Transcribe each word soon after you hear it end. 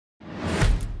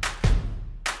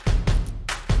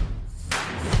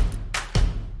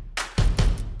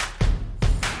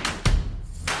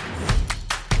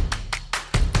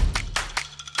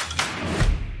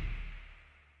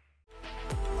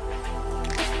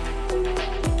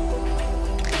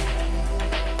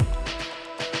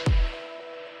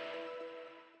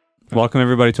Welcome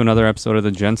everybody to another episode of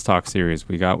the Gent Talk series.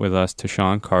 We got with us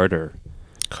Tychon Carter,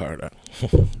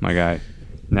 my guy.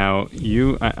 Now,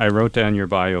 I wrote down your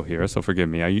bio here, so forgive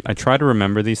me. I try to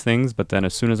remember these things, but then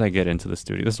as soon as I get into the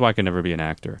studio, this is why I can never be an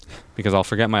actor, because I'll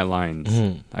forget my lines.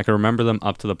 I can remember them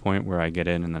up to the point where I get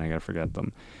in, and then I gotta forget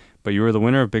them. But you were the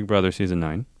winner of Big Brother Season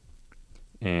 9,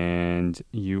 and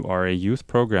you are a youth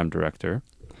program director,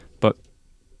 but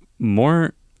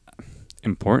more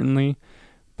importantly,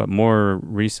 but more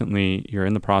recently, you're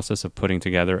in the process of putting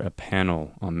together a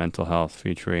panel on mental health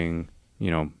featuring,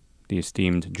 the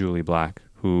esteemed Julie Black,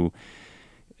 who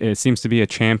it seems to be a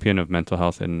champion of mental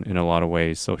health in a lot of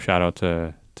ways. So shout out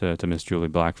to Miss Julie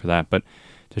Black for that. But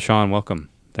Tychon, welcome.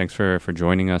 Thanks for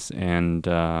joining us. And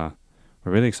we're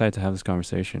really excited to have this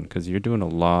conversation because you're doing a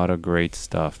lot of great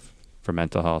stuff for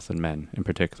mental health and men in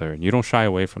particular. And you don't shy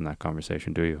away from that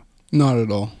conversation, do you? Not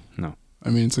at all. No. I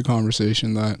mean, it's a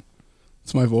conversation that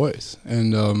it's my voice.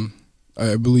 And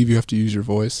I believe you have to use your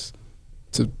voice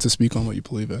to speak on what you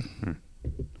believe in.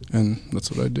 And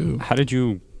that's what I do. How did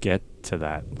you get to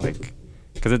that?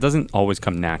 Because it doesn't always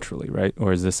come naturally, right?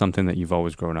 Or is this something that you've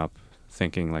always grown up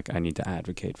thinking, I need to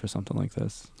advocate for something like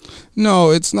this?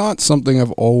 No, it's not something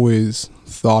I've always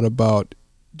thought about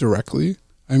directly.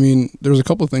 I mean, there's a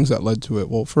couple of things that led to it.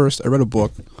 Well, first, I read a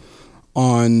book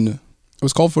it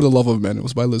was called For the Love of Men. It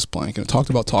was by Liz Plank, and it talked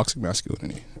about toxic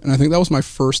masculinity. And I think that was my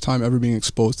first time ever being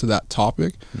exposed to that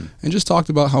topic, and just talked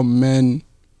about how men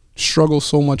struggle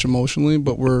so much emotionally,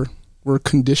 but we're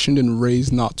conditioned and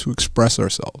raised not to express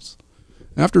ourselves.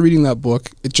 And after reading that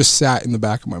book, it just sat in the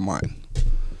back of my mind.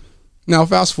 Now,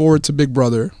 fast forward to Big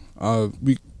Brother.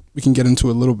 We can get into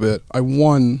it a little bit. I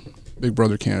won Big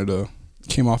Brother Canada,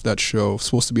 came off that show,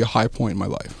 supposed to be a high point in my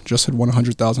life. Just had won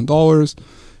 $100,000.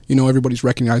 Everybody's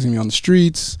recognizing me on the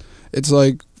streets. It's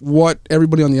like what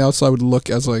everybody on the outside would look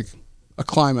as like a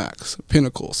climax, a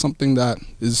pinnacle, something that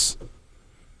this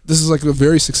is like a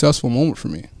very successful moment for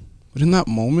me. But in that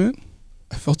moment,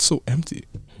 I felt so empty.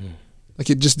 Like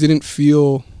it just didn't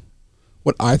feel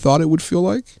what I thought it would feel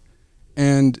like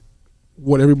and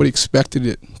what everybody expected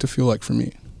it to feel like for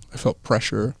me. I felt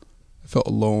pressure. I felt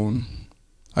alone.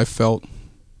 I felt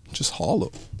just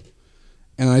hollow.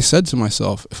 And I said to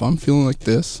myself, if I'm feeling like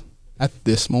this at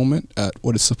this moment, at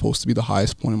what is supposed to be the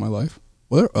highest point in my life,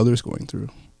 what are others going through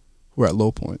who are at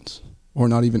low points or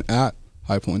not even at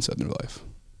high points in their life?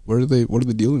 What are they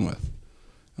dealing with?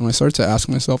 And when I started to ask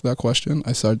myself that question,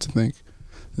 I started to think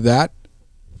that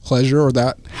pleasure or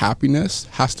that happiness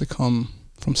has to come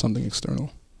from something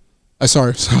external. It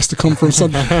has to come from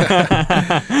something.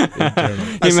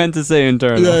 He meant to say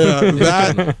internal.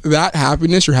 Yeah. That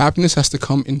happiness, your happiness has to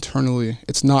come internally.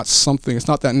 It's not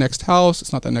that next house.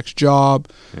 It's not that next job.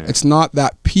 Yeah. It's not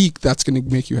that peak that's going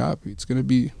to make you happy. It's going to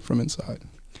be from inside.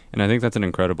 And I think that's an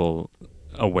incredible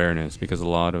awareness because a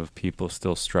lot of people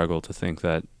still struggle to think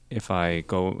that if I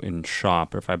go and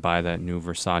shop or if I buy that new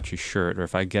Versace shirt or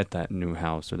if I get that new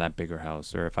house or that bigger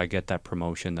house or if I get that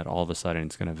promotion that all of a sudden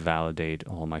it's going to validate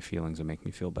all my feelings and make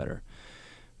me feel better.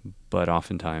 But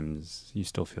oftentimes you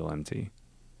still feel empty.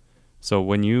 So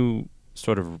when you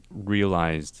sort of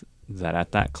realized that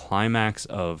at that climax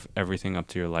of everything up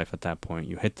to your life at that point,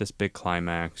 you hit this big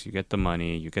climax, you get the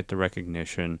money, you get the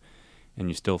recognition, and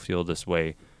you still feel this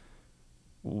way,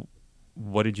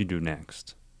 what did you do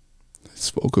next? I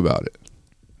spoke about it.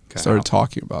 Okay. Started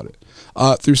talking about it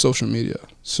through social media.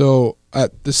 So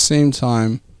at the same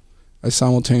time, I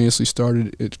simultaneously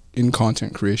started it in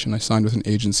content creation. I signed with an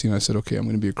agency and I said, okay, I'm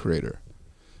going to be a creator.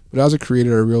 But as a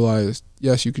creator, I realized,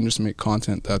 yes, you can just make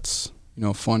content that's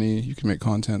funny. You can make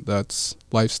content that's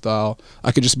lifestyle.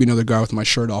 I could just be another guy with my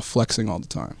shirt off flexing all the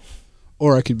time.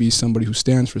 Or I could be somebody who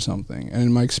stands for something. And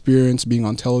in my experience being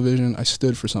on television, I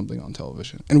stood for something on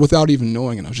television. And without even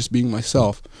knowing it, I was just being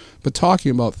myself. But talking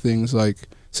about things like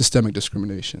systemic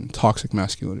discrimination, toxic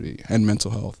masculinity, and mental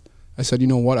health, I said, you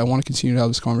know what? I want to continue to have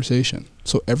this conversation.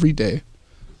 So every day,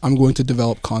 I'm going to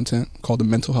develop content called the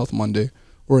Mental Health Monday,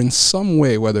 or in some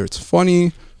way, whether it's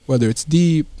funny, whether it's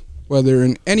deep, whether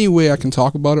in any way I can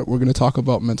talk about it, we're going to talk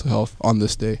about mental health on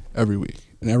this day every week.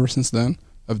 And ever since then,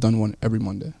 I've done one every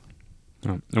Monday.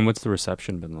 Oh. And what's the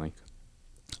reception been like?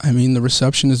 I mean, the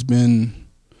reception has been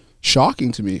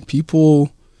shocking to me. People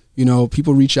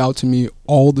reach out to me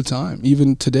all the time,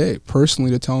 even today, personally,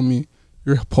 to tell me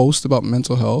your posts about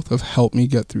mental health have helped me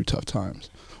get through tough times.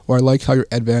 Or I like how you're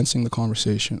advancing the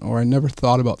conversation. Or I never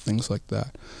thought about things like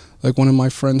that. Like one of my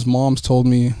friend's moms told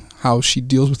me how she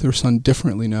deals with her son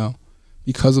differently now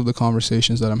because of the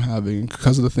conversations that I'm having,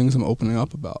 because of the things I'm opening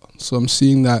up about. So I'm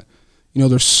seeing that,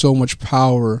 there's so much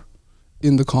power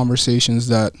in the conversations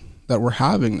that we're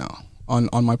having now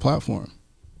on my platform.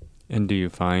 And do you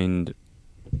find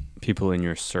people in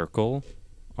your circle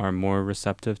are more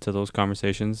receptive to those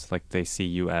conversations? Like they see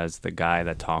you as the guy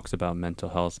that talks about mental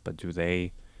health, but do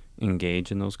they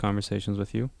engage in those conversations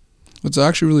with you? What's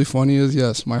actually really funny is,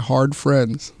 yes, my hard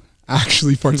friends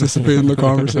actually participate in the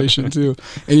conversation too.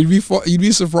 And you'd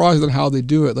be surprised on how they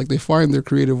do it. Like they find their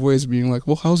creative ways of being like,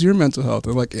 well, how's your mental health?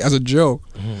 And like as a joke.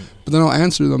 But then I'll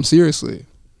answer them seriously.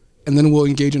 And then we'll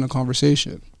engage in a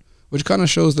conversation, which kind of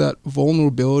shows that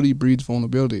vulnerability breeds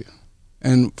vulnerability.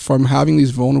 And from having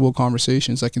these vulnerable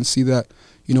conversations, I can see that,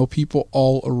 you know, people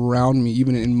all around me,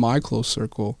 even in my close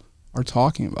circle, are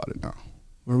talking about it now,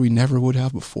 where we never would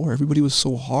have before. Everybody was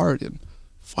so hard and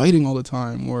fighting all the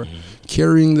time, or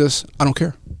carrying this, I don't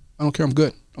care, I'm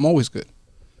good, I'm always good.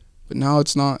 But now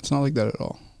it's not like that at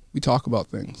all. We talk about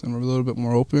things, and we're a little bit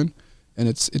more open, and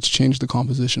it's changed the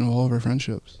composition of all of our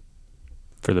friendships.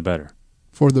 For the better.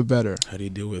 For the better. How do you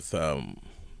deal with,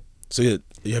 so you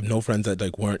have no friends that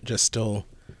like weren't just still,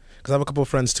 because I have a couple of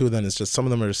friends too, then it's just some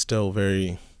of them are still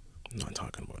very not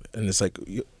talking about it. And it's like,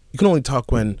 you can only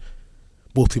talk when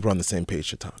both people are on the same page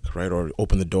to talk, right? Or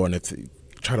open the door, and if they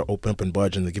try to open up and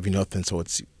budge and they give you nothing, so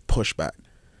it's pushback.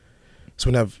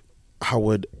 So how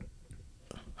would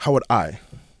I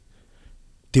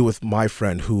deal with my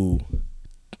friend who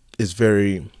is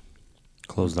very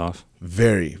closed off,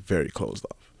 very, very closed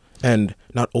off, and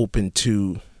not open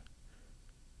to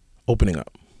opening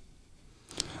up?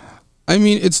 I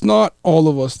mean, it's not all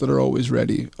of us that are always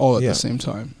ready all at the same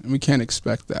time, and we can't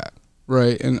expect that,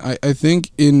 right? And I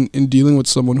think in dealing with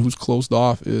someone who's closed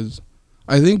off is,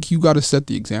 I think you got to set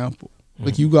the example.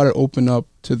 Like you got to open up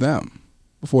to them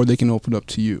before they can open up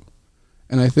to you.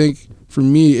 And I think for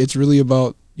me, it's really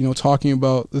about, you know, talking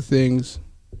about the things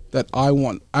that I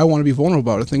want to be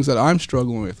vulnerable about, or things that I'm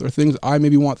struggling with, or things I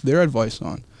maybe want their advice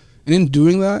on. And in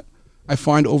doing that, I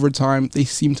find over time they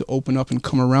seem to open up and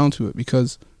come around to it,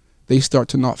 because they start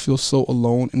to not feel so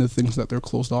alone in the things that they're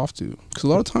closed off to. Because a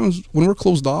lot of times when we're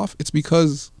closed off, it's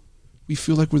because we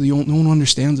feel like no one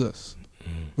understands us.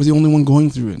 We're the only one going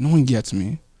through it. No one gets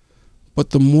me. But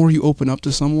the more you open up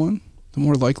to someone, the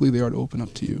more likely they are to open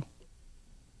up to you.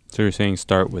 So you're saying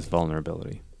start with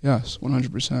vulnerability? Yes,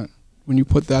 100%. When you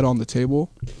put that on the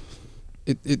table,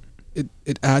 it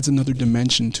adds another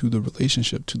dimension to the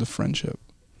relationship, to the friendship.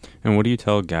 And what do you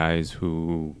tell guys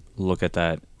who look at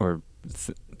that, or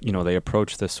you know, they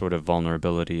approach this sort of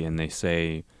vulnerability and they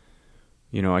say,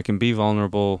 you know, I can be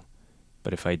vulnerable,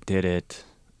 but if I did it,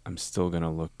 I'm still going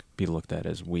to be looked at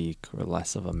as weak or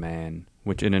less of a man,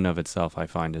 which in and of itself I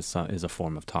find is a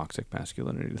form of toxic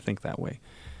masculinity to think that way.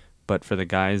 But for the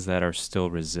guys that are still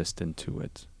resistant to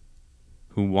it,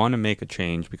 who want to make a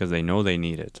change because they know they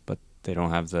need it, but they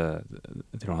don't have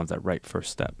that right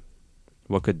first step,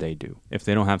 what could they do if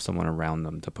they don't have someone around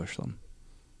them to push them?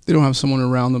 They don't have someone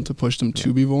around them to push them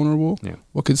to be vulnerable. Yeah.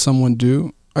 What could someone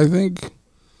do? I think,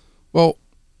 well,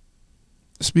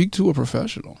 speak to a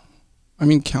professional. I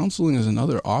mean, counseling is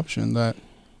another option that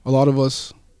a lot of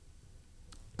us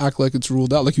act like it's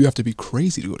ruled out. Like you have to be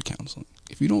crazy to go to counseling.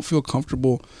 If you don't feel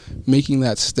comfortable making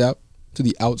that step to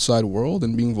the outside world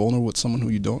and being vulnerable with someone who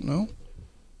you don't know,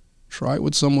 try it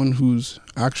with someone who's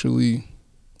actually,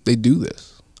 they do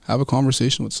this. Have a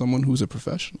conversation with someone who's a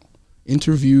professional.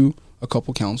 Interview a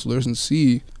couple counselors and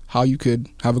see how you could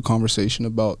have a conversation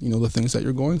about, you know, the things that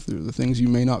you're going through, the things you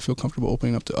may not feel comfortable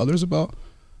opening up to others about.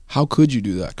 How could you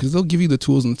do that? Because they'll give you the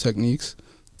tools and the techniques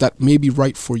that may be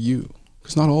right for you.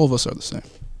 Because not all of us are the same.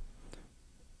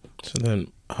 So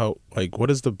then,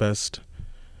 what is the best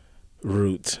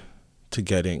route to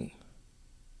getting,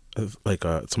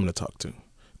 someone to talk to?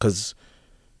 Because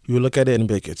you look at it and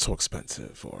be like, it's so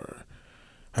expensive, or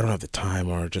I don't have the time,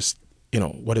 or just, you know,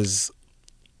 what is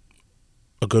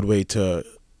a good way to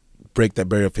break that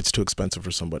barrier if it's too expensive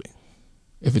for somebody?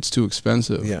 If it's too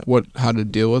expensive, yeah. How to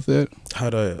deal with it? How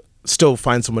to still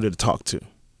find somebody to talk to.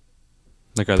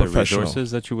 Like, are there resources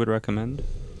that you would recommend?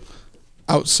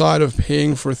 Outside of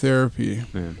paying for therapy.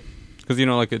 Yeah. Because, you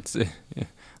know, like it's,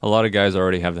 a lot of guys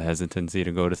already have the hesitancy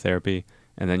to go to therapy,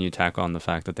 and then you tack on the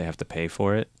fact that they have to pay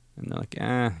for it, and they're like,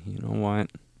 you know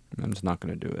what, I'm just not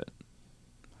going to do it.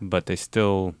 But they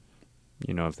still,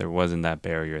 you know, if there wasn't that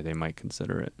barrier, they might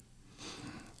consider it.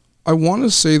 I want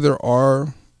to say there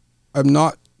are. I'm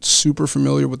not super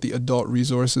familiar with the adult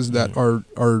resources that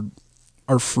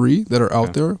are free, that are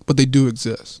out there, but they do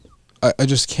exist. I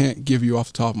just can't give you off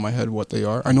the top of my head what they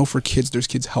are. I know for kids, there's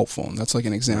Kids Help Phone. That's like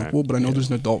an example, but I know there's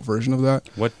an adult version of that.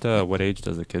 What age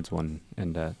does the kids one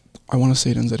end at? I want to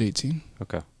say it ends at 18.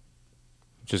 Okay.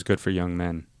 Which is good for young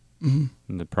men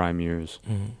in the prime years,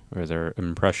 or their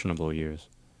impressionable years.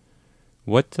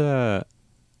 What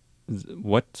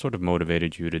what sort of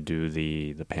motivated you to do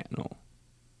the panel?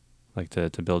 Like to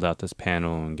build out this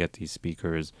panel and get these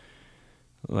speakers.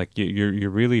 Like you're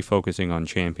really focusing on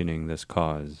championing this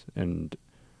cause, and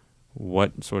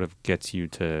what sort of gets you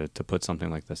to put something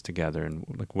like this together, and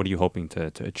like what are you hoping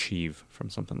to achieve from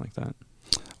something like that?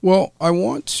 Well, I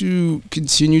want to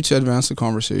continue to advance the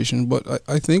conversation, but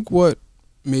I think what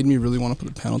made me really want to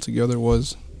put the panel together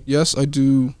was, yes, I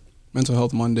do Mental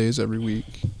Health Mondays every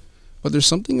week, but there's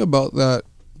something about that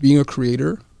being a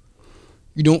creator,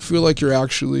 you don't feel like you're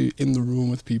actually in the room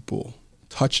with people,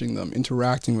 touching them,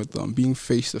 interacting with them, being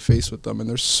face to face with them. And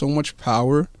there's so much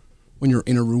power when you're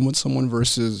in a room with someone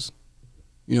versus,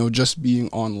 just being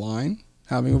online,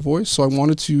 having a voice. So I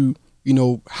wanted to,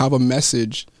 have a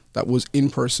message that was in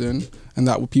person and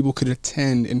that people could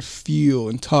attend and feel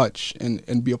and touch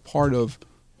and be a part of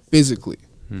physically.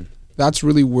 That's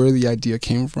really where the idea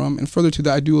came from. And further to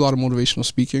that, I do a lot of motivational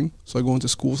speaking. So I go into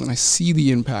schools and I see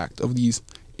the impact of these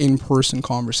in-person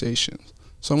conversations.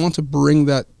 So I want to bring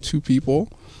that to people,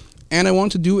 and I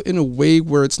want to do it in a way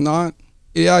where it's not,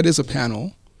 it is a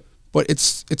panel, but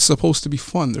it's supposed to be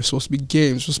fun. There's supposed to be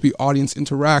games, there's supposed to be audience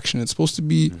interaction. It's supposed to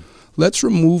be, let's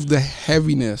remove the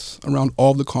heaviness around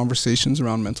all the conversations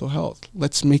around mental health.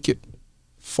 Let's make it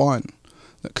fun.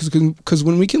 Because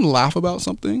when we can laugh about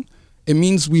something, it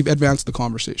means we've advanced the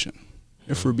conversation,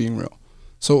 if we're being real.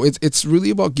 So it's really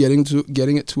about getting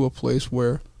it to a place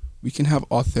where we can have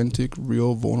authentic,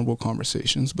 real, vulnerable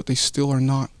conversations, but they still are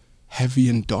not heavy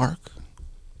and dark.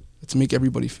 Let's make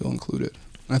everybody feel included.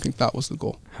 And I think that was the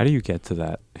goal. How do you get to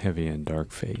that heavy and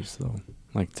dark phase, though?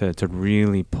 Like to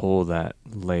really pull that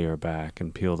layer back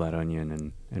and peel that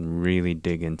onion and really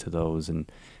dig into those,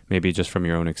 and maybe just from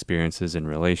your own experiences in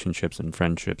relationships and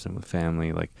friendships and with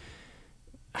family, like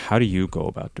how do you go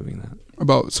about doing that?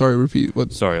 Repeat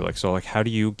what? How do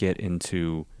you get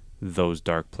into those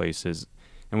dark places?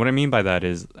 And what I mean by that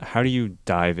is, how do you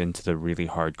dive into the really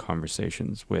hard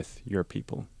conversations with your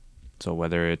people? So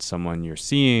whether it's someone you're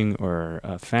seeing or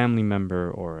a family member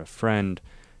or a friend,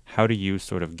 how do you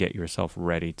sort of get yourself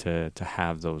ready to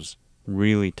have those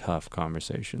really tough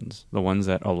conversations? The ones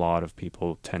that a lot of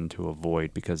people tend to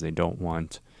avoid because they don't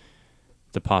want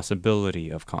the possibility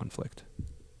of conflict.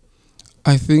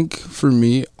 I think for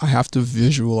me, I have to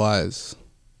visualize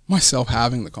myself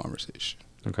having the conversation.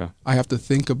 Okay. I have to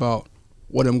think about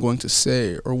what I'm going to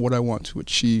say or what I want to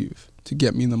achieve to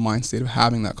get me in the mind state of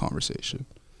having that conversation.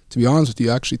 To be honest with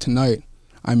you, actually tonight,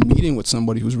 I'm meeting with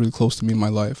somebody who's really close to me in my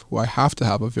life, who I have to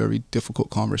have a very difficult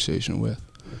conversation with.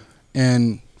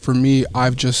 And for me,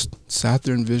 I've just sat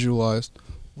there and visualized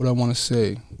what I want to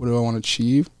say, what do I want to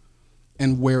achieve,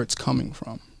 and where it's coming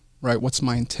from, right? What's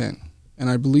my intent? And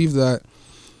I believe that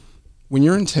when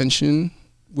you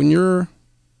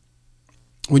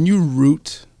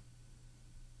root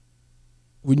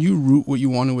what you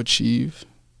want to achieve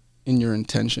in your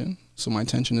intention, so my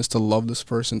intention is to love this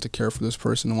person, to care for this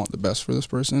person, and want the best for this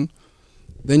person,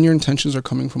 then your intentions are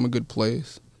coming from a good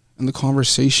place, and the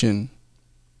conversation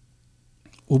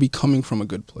will be coming from a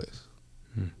good place.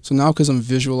 So now, because I'm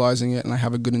visualizing it and I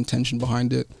have a good intention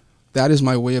behind it, that is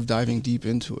my way of diving deep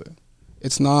into it.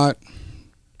 It's not,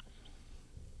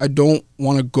 I don't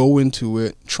want to go into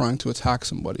it trying to attack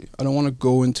somebody. I don't want to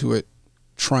go into it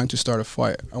trying to start a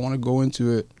fight. I want to go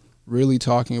into it really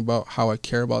talking about how I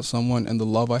care about someone and the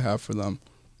love I have for them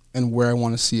and where I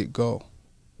want to see it go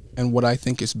and what I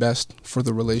think is best for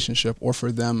the relationship or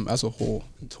for them as a whole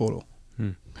in total.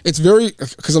 It's very,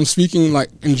 because I'm speaking like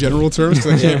in general terms,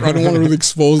 I don't want to really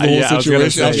expose the whole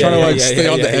situation. I was trying to stay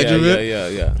on the edge of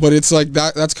it. But it's like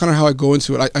that's kind of how I go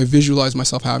into it. I visualize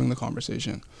myself having the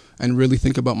conversation and really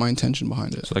think about my intention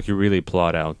behind it. So like you really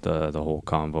plot out the whole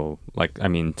convo,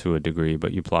 to a degree,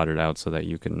 but you plot it out so that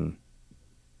you can,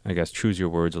 I guess, choose your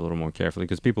words a little more carefully,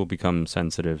 because people become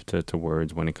sensitive to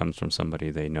words when it comes from somebody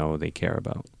they know they care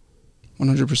about.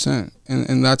 100%.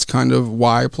 And that's kind of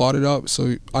why I plotted out.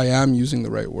 So I am using the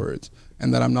right words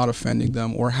and that I'm not offending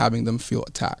them or having them feel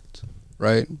attacked,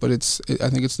 right? But I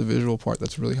think it's the visual part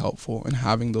that's really helpful in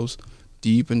having those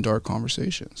deep and dark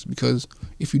conversations, because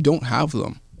if you don't have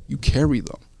them, you carry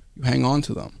them, you hang on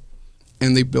to them,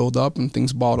 and they build up and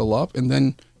things bottle up, and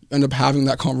then you end up having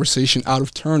that conversation out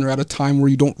of turn or at a time where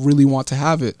you don't really want to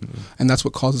have it, and that's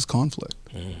what causes conflict.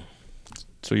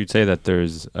 So you'd say that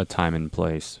there's a time and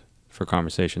place for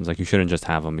conversations. Like you shouldn't just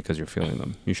have them because you're feeling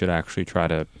them. You should actually try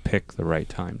to pick the right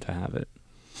time to have it.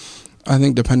 I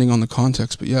think depending on the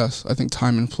context, but yes, I think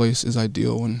time and place is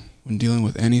ideal when dealing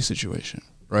with any situation,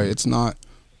 right? It's not,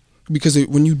 because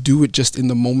when you do it just in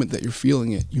the moment that you're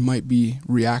feeling it, you might be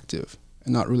reactive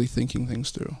and not really thinking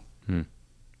things through.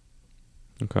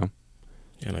 Okay.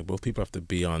 And like both people have to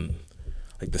be on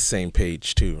like the same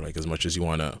page too. Like as much as you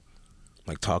want to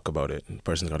like talk about it, the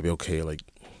person's got to be okay. Like,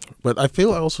 but I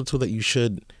feel also too that you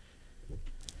should,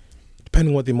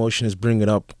 depending on what the emotion is, bring it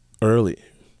up early,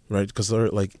 right? Because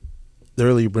like the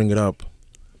earlier you bring it up,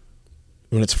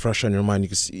 when it's fresh on your mind, you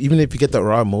can see, even if you get that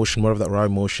raw emotion, whatever that raw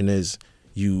emotion is,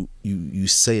 you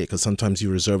say it, because sometimes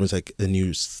you reserve it's like, and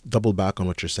you double back on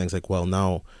what you're saying. It's like, well,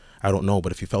 now I don't know,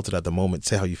 but if you felt it at the moment,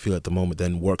 say how you feel at the moment,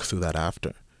 then work through that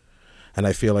after. And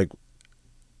I feel like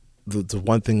the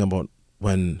one thing about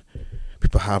when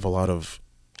people have a lot of,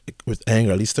 with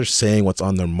anger, at least they're saying what's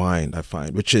on their mind, I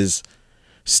find, which is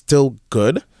still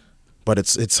good, but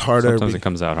it's harder. Sometimes it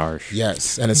comes out harsh.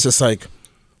 Yes, and it's just like,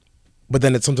 but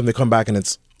then it's something they come back and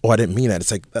it's, oh, I didn't mean that.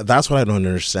 It's like, that's what I don't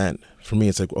understand. For me,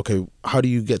 it's like, okay, how do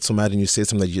you get so mad and you say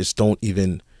something that you just don't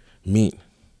even mean?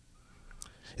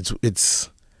 It's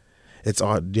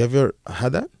odd. Do you ever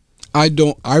had that? I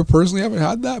personally haven't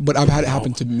had that, but I've had it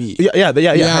happen to me. Yeah.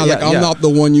 I'm not the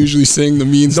one usually saying the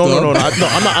mean stuff. No.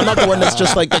 I'm not the one that's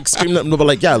just like screaming. No, but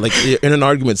like, yeah, like in an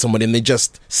argument with somebody and they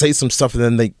just say some stuff and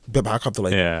then they back up to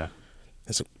like, yeah.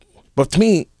 So, but to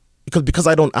me, because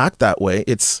I don't act that way,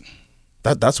 it's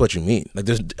that's what you mean. Like,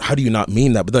 how do you not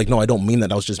mean that? But like, no, I don't mean that.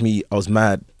 That was just me. I was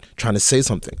mad trying to say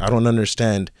something. I don't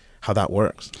understand how that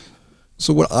works.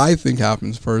 So what I think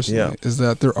happens personally is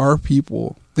that there are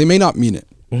people, they may not mean it,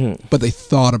 but they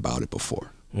thought about it before.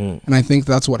 And I think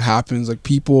that's what happens. Like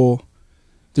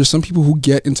there's some people who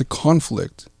get into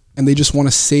conflict and they just want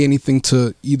to say anything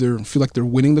to either feel like they're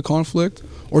winning the conflict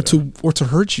or to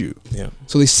hurt you. Yeah.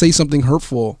 So they say something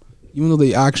hurtful even though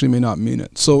they actually may not mean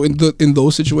it. So in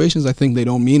those situations, I think they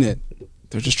don't mean it.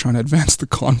 They're just trying to advance the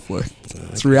conflict.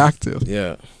 It's reactive.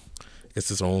 Yeah.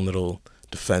 It's its own little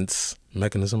defense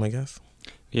mechanism, I guess.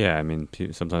 Yeah, I mean,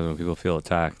 sometimes when people feel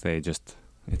attacked,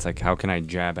 it's like, how can I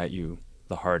jab at you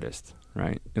the hardest,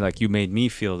 right? Like, you made me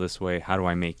feel this way. How do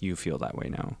I make you feel that way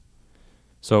now?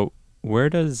 So where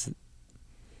does...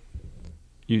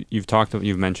 You've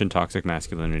mentioned toxic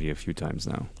masculinity a few times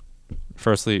now.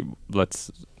 Firstly, let's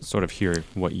sort of hear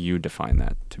what you define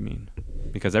that to mean,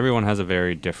 because everyone has a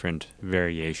very different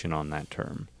variation on that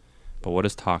term. But what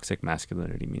does toxic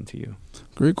masculinity mean to you?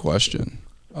 Great question.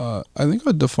 I think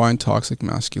I'd define toxic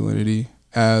masculinity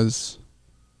as,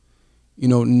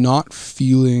 not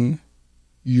feeling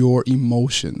your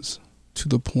emotions to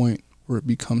the point where it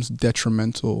becomes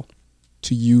detrimental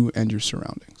to you and your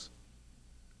surroundings.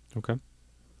 Okay.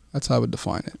 That's how I would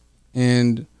define it.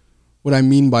 And what I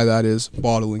mean by that is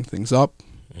bottling things up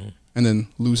and then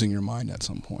losing your mind at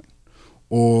some point.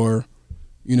 Or,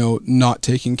 not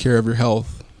taking care of your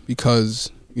health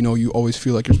because, you always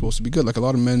feel like you're supposed to be good. Like a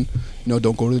lot of men,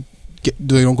 don't go to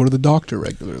the doctor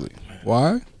regularly.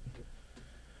 Why?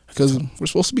 Because we're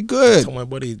supposed to be good. I told my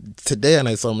buddy today and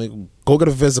I saw him, like, go get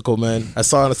a physical, man. I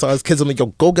saw his kids, I'm like, yo,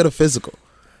 go get a physical.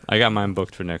 I got mine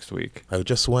booked for next week. I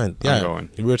just went. Yeah, I'm going.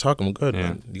 We were talking. Good,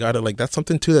 man. You got to that's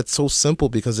something too that's so simple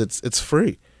because it's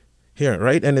free here,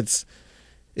 right? And it's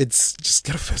just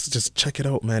get a physical, just check it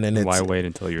out, man. And why wait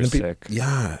until you're sick?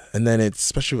 Yeah, and then it's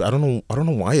especially I don't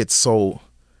know why it's so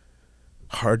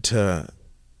hard to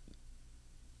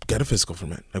get a physical for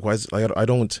men. Like, why is like I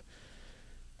don't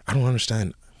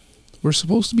understand. We're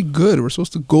supposed to be good. We're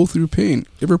supposed to go through pain.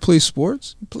 You ever play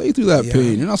sports? You play through that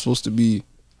pain. You're not supposed to be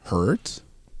hurt.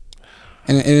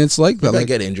 And it's like that. Maybe I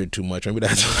get injured too much. Maybe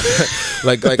that's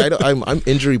like I'm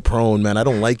injury prone, man. I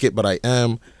don't like it, but I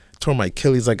am. Tore my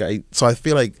Achilles. So I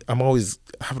feel like I'm always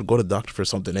having to go to the doctor for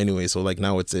something anyway. So like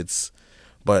now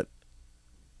but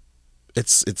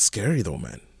it's scary though,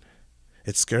 man.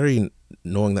 It's scary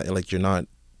knowing that like you're not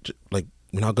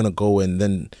gonna go and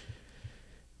then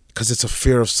because it's a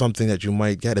fear of something that you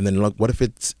might get, and then like what if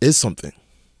it is something?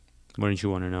 Wouldn't you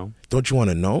want to know? Don't you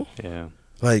want to know? Yeah.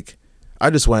 Like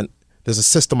I just went. There's a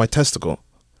cyst on my testicle,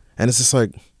 and it's just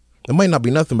like it might not be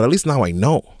nothing, but at least now I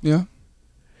know. Yeah.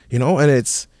 And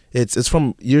it's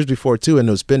from years before too, and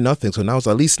it's been nothing. So now it's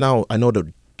at least now I know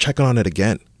to check on it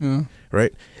again. Yeah.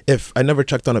 Right. If I never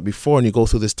checked on it before, and you go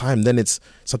through this time, then it's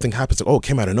something happens. Like, oh, it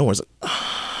came out of nowhere. It's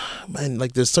like, man,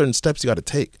 like there's certain steps you got to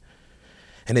take,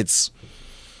 and it's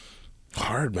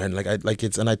hard, man. Like I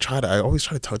always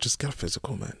try to tell, just get a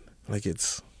physical, man. Like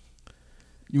it's.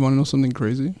 You want to know something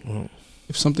crazy?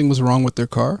 If something was wrong with their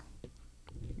car,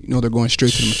 they're going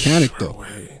straight to the mechanic though.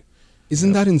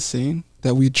 Isn't that insane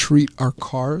that we treat our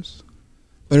cars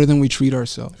better than we treat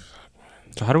ourselves?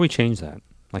 So how do we change that?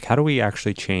 Like, how do we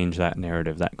actually change that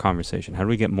narrative, that conversation? How do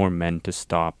we get more men to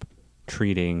stop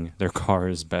treating their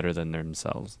cars better than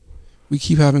themselves? We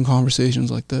keep having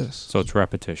conversations like this. So it's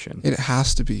repetition. It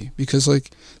has to be. Because,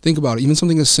 like, think about it. Even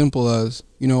something as simple as,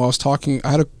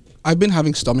 I I've been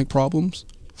having stomach problems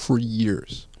for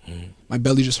years. My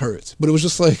belly just hurts. But it was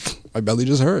just like, my belly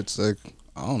just hurts. Like,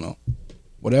 I don't know,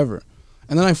 whatever.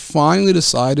 And then I finally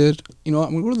decided, you know,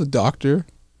 I'm going to go to the doctor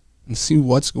and see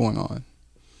what's going on.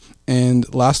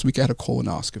 And last week I had a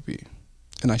colonoscopy.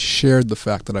 And I shared the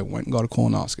fact that I went and got a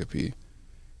colonoscopy.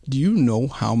 Do you know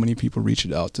how many people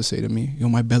reached out to say to me, you know,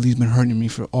 my belly's been hurting me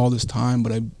for all this time,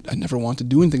 but I never want to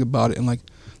do anything about it. And like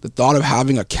the thought of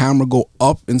having a camera go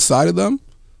up inside of them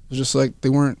was just like,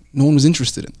 no one was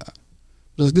interested in that.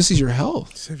 It was like, this is your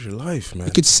health. Save your life, man.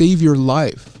 It could save your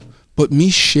life. But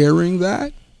me sharing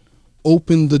that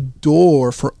opened the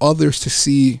door for others to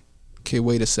see, okay,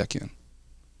 wait a second.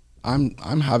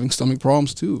 I'm having stomach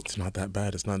problems too. It's not that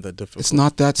bad. It's not that difficult.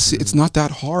 It's not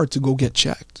that hard to go get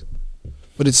checked.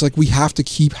 But it's like we have to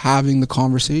keep having the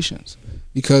conversations,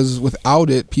 because without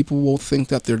it, people will think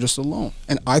that they're just alone.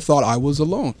 And I thought I was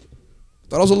alone. I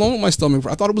thought I was alone with my stomach.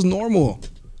 I thought it was normal.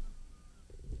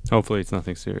 Hopefully it's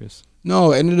nothing serious.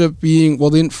 No, it ended up being,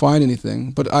 well, they didn't find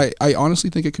anything. But I honestly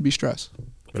think it could be stress.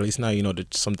 But at least now you know there's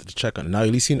something to check on. Now at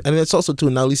least and it's also too,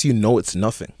 now at least you know it's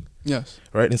nothing. Yes.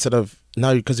 Right? Instead of,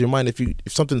 now, because your mind,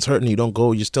 if something's hurting, you don't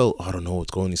go, you still, I don't know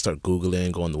what's going on. You start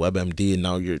Googling, go on the WebMD, and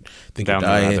now you think you're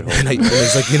dying. And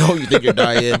it's like, you know, you think you're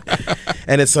dying.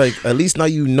 And it's like, at least now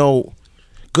you know,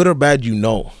 good or bad, you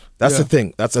know. That's the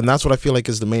thing. That's what I feel like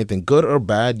is the main thing. Good or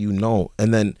bad, you know.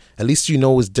 And then at least you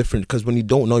know is different, because when you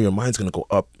don't know, your mind's going to go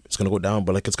up, it's going to go down,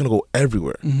 but like it's going to go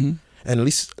everywhere. Mm-hmm. And at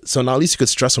least you could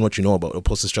stress on what you know about,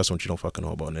 opposed to stress on what you don't fucking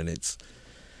know about. And then it's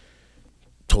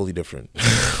totally different.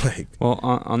 Like, well,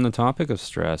 on the topic of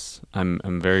stress,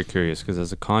 I'm very curious, because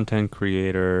as a content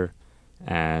creator,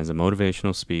 as a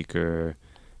motivational speaker,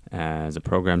 as a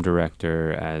program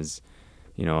director, as,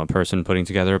 you know, a person putting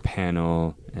together a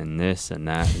panel, and this and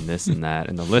that and this and that,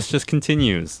 and the list just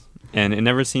continues, and it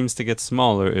never seems to get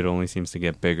smaller. It only seems to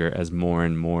get bigger as more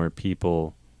and more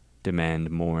people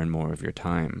demand more and more of your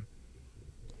time.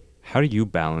 How do you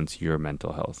balance your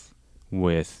mental health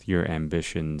with your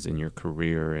ambitions in your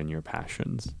career and your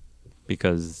passions?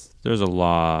 Because there's a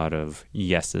lot of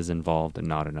yeses involved and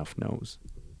not enough no's.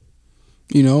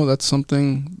 You know, that's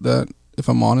something that, if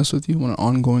I'm honest with you, I'm on an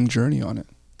ongoing journey on it.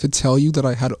 To tell you that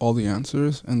I had all the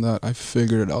answers and that I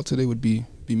figured it out today would be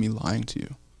me lying to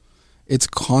you. It's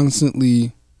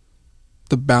constantly,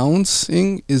 the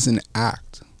balancing is an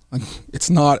act. Like, it's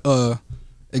not a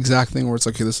exact thing where it's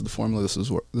like, okay, this is the formula, this is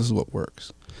what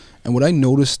works. And what I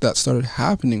noticed that started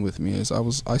happening with me is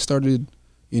I started,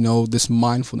 you know, this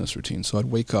mindfulness routine. So I'd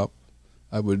wake up,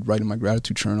 I would write in my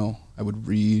gratitude journal, I would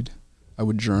read, I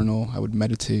would journal, I would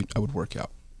meditate, I would work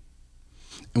out.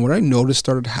 And what I noticed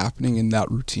started happening in that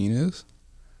routine is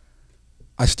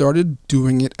I started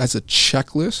doing it as a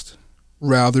checklist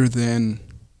rather than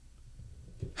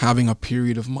having a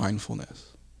period of mindfulness.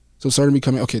 So it started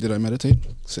becoming, okay, did I meditate?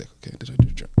 Sick. Okay, did I do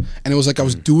journal? And it was like I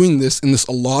was doing this in this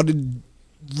allotted,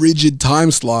 rigid time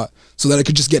slot so that I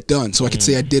could just get done, so I could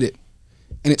say I did it.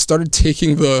 And it started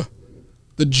taking the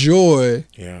joy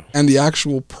and the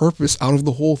actual purpose out of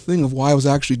the whole thing of why I was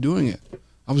actually doing it.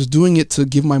 I was doing it to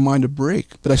give my mind a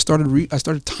break, but I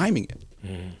started timing it.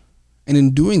 And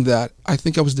in doing that, I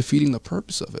think I was defeating the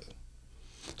purpose of it.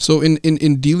 So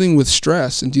in dealing with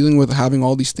stress and dealing with having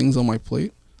all these things on my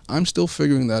plate, I'm still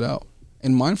figuring that out.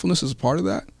 And mindfulness is a part of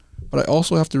that. But I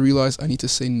also have to realize I need to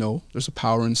say no. There's a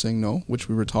power in saying no, which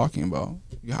we were talking about.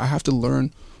 I have to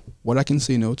learn what I can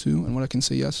say no to and what I can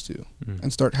say yes to,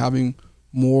 and start having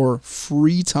more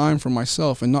free time for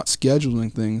myself and not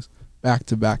scheduling things back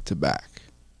to back to back.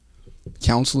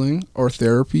 Counseling or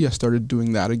therapy, I started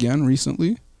doing that again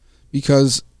recently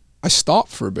because I stopped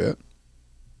for a bit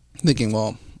thinking,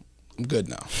 well, I'm good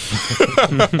now.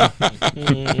 I'm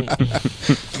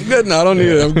good now. I don't need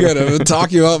it. I'm good. I've been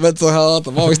talking about mental health.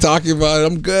 I'm always talking about it.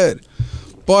 I'm good.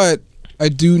 But I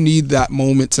do need that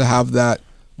moment to have that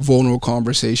vulnerable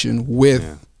conversation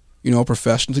with, you know, a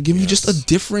professional to give you just a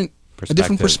different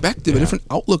perspective, a different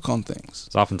outlook on things.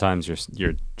 So oftentimes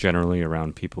you're generally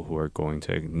around people who are going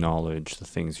to acknowledge the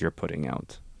things you're putting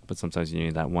out. But sometimes you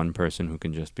need that one person who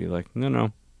can just be like,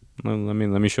 no. Let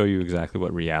me show you exactly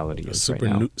what reality is right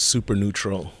now. Super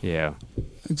neutral. Yeah.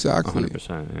 Exactly.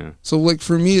 100%, yeah. So like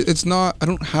for me, it's not, I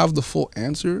don't have the full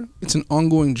answer. It's an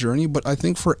ongoing journey, but I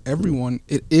think for everyone,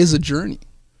 it is a journey,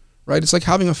 right? It's like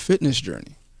having a fitness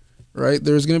journey, right?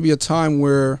 There's going to be a time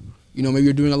where, you know, maybe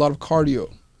you're doing a lot of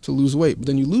cardio to lose weight, but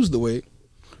then you lose the weight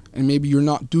and maybe you're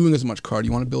not doing as much cardio.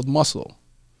 You want to build muscle.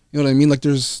 You know what I mean? Like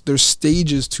there's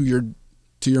stages to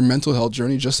your mental health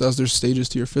journey, just as there's stages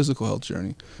to your physical health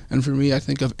journey. And for me, I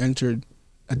think I've entered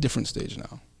a different stage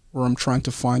now where I'm trying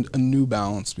to find a new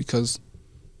balance because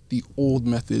the old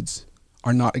methods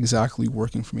are not exactly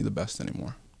working for me the best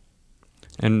anymore.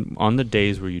 And on the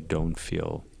days where you don't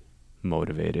feel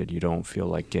motivated, you don't feel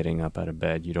like getting up out of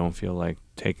bed, you don't feel like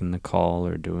taking the call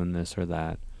or doing this or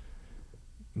that,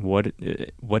 what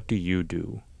do you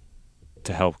do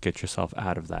to help get yourself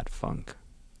out of that funk?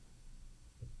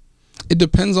 It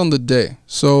depends on the day.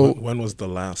 So when was the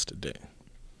last day?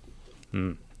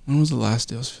 When was the last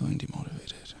day I was feeling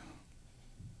demotivated?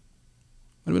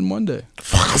 Might have been Monday.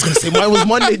 Fuck, I was gonna say mine was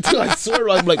Monday too. I swear,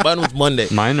 I'm like mine was Monday.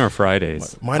 Mine are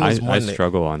Fridays. Mine was Monday. I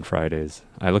struggle on Fridays.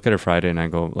 I look at a Friday and I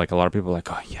go, like, a lot of people are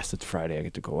like, oh yes, it's Friday. I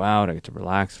get to go out. I get to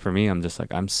relax. For me, I'm just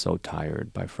like, I'm so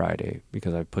tired by Friday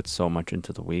because I put so much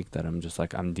into the week that I'm just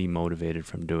like, I'm demotivated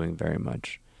from doing very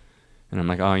much. And I'm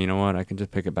like, oh, you know what? I can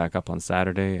just pick it back up on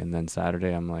Saturday. And then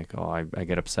Saturday, I'm like, oh, I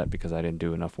get upset because I didn't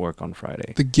do enough work on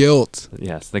Friday. The guilt.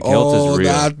 Yes, the guilt is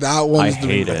real. That one. I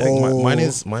hate it. I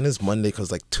think mine is Monday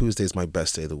because like Tuesday is my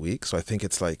best day of the week. So I think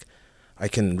it's like I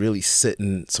can really sit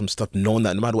in some stuff knowing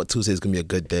that no matter what, Tuesday is going to be a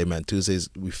good day, man.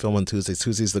 We film on Tuesdays.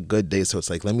 Tuesday's the good day. So it's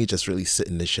like, let me just really sit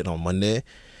in this shit on Monday.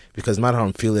 Because no matter how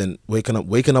I'm feeling, waking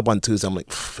up on Tuesday, I'm like,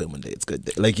 film day, it's a good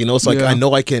day. Like, you know, so like, I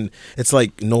know I can, it's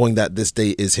like knowing that this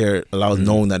day is here allows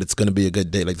knowing that it's going to be a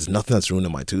good day. Like, there's nothing that's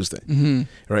ruining my Tuesday.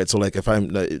 Right? So like, if I'm,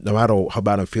 like, no matter how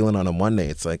bad I'm feeling on a Monday,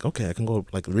 it's like, okay, I can go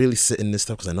like really sit in this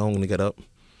stuff because I know I'm going to get up.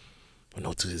 I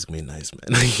know Tuesday's going to be nice,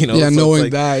 man. You know? Yeah, so knowing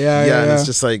like, that, and it's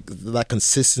just like that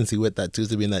consistency with that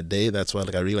Tuesday being that day. That's why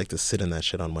like I really like to sit in that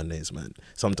shit on Mondays, man.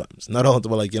 Sometimes. Not all,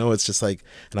 but like, you know, it's just like,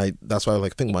 and that's why I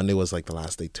like think Monday was like the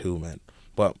last day too, man.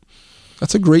 But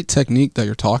that's a great technique that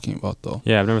you're talking about, though.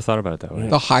 Yeah, I've never thought about it that way.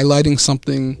 The highlighting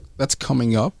something that's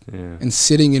coming up and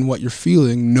sitting in what you're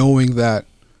feeling, knowing that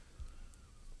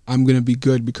I'm going to be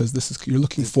good because you're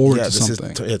looking forward to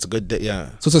something. It's a good day, yeah.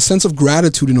 So it's a sense of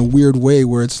gratitude in a weird way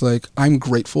where it's like, I'm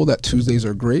grateful that Tuesdays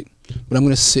are great, but I'm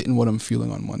going to sit in what I'm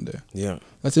feeling on Monday. Yeah.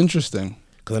 That's interesting.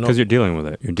 Because you're dealing with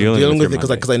it. You're dealing with it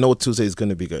because I know Tuesday is going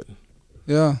to be good.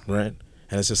 Yeah. Right?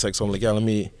 And it's just like, so I'm like, yeah,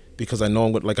 because I know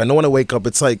I know when I wake up,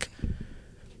 it's like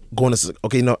going to,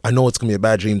 okay, no, I know it's going to be a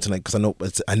bad dream tonight because I know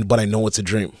it's a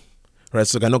dream. Right,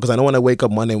 so because I know when I wake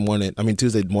up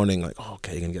Tuesday morning, like, oh,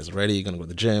 okay, you're gonna get ready, you're gonna go to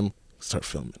the gym, start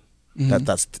filming.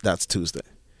 That's Tuesday,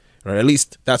 right? At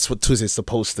least that's what Tuesday's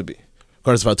supposed to be.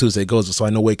 Regardless of how Tuesday goes, so I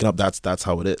know waking up, that's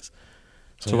how it is.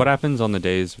 So what happens on the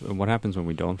days? What happens when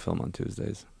we don't film on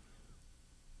Tuesdays?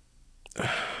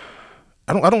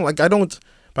 I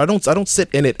don't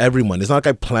sit in it every month. It's not like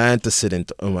I plan to sit in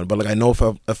one, but like I know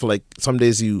if like some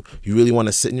days you really want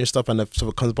to sit in your stuff, and if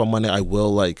it comes up on Monday, I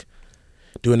will like.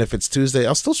 Doing if it's Tuesday,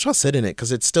 I'll still try to sit in it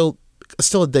because it's still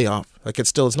a day off. Like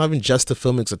it's not even just the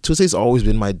filming. So Tuesday's always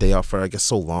been my day off for I guess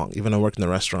so long. Even I work in the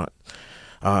restaurant,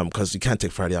 because you can't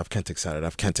take Friday off, can't take Saturday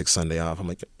off, can't take Sunday off. I'm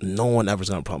like, no one ever's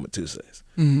gonna have a problem with Tuesdays.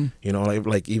 You know,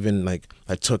 like even like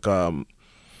I took like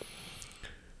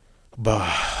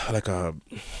a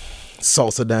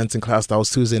salsa dancing class. That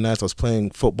was Tuesday nights. I was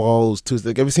playing football. It was Tuesday.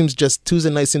 Like, everything seems just Tuesday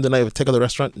night. Seems the night I take out the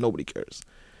restaurant. Nobody cares.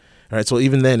 All right, so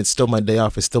even then, it's still my day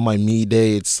off. It's still my me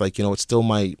day. It's like, you know, it's still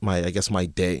my I guess my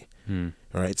day. All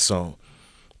right, so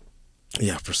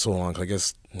yeah, for so long, I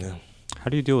guess. Yeah. How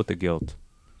do you deal with the guilt?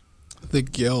 The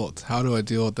guilt. How do I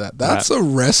deal with that? That's a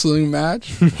wrestling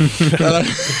match.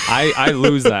 I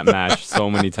lose that match so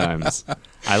many times.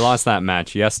 I lost that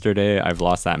match yesterday. I've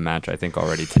lost that match, I think,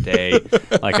 already today.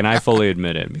 Like, and I fully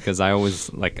admit it because I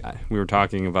always like we were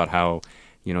talking about how.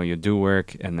 You know, you do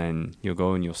work and then you'll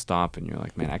go and you'll stop and you're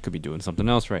like, man, I could be doing something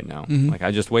else right now. Like I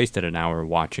just wasted an hour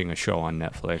watching a show on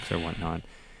Netflix or whatnot.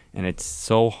 And it's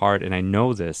so hard. And I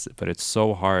know this, but it's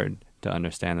so hard to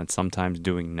understand that sometimes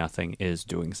doing nothing is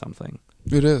doing something.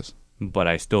 It is. But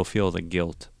I still feel the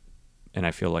guilt and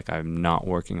I feel like I'm not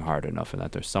working hard enough and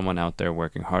that there's someone out there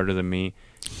working harder than me.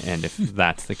 And if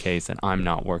that's the case, then I'm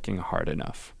not working hard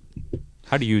enough.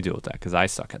 How do you deal with that? Because I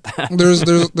suck at that.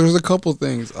 There's a couple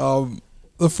things.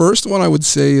 The first one I would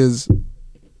say is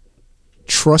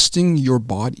trusting your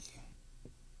body.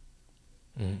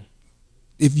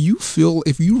 If you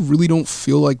really don't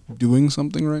feel like doing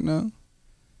something right now,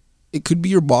 it could be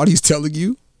your body's telling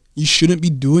you shouldn't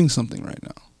be doing something right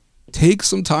now. Take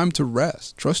some time to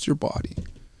rest. Trust your body.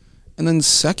 And then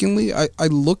secondly, I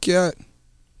look at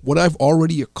what I've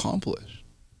already accomplished,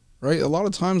 right? A lot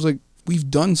of times, like, we've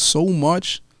done so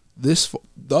much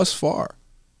thus far.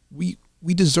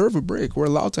 We deserve a break. We're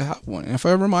allowed to have one. And if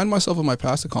I remind myself of my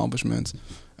past accomplishments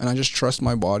and I just trust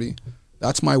my body,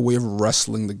 that's my way of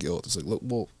wrestling the guilt. It's like, look,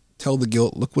 well, tell the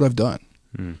guilt, look what I've done.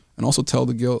 And also tell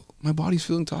the guilt, my body's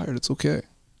feeling tired. It's okay.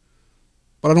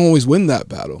 But I don't always win that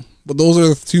battle. But those are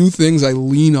the two things I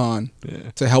lean on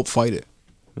to help fight it.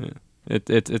 Yeah.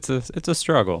 It's a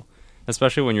struggle.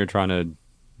 Especially when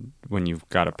you've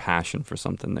got a passion for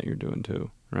something that you're doing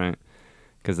too, right?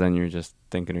 Because then you're just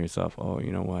thinking to yourself, oh,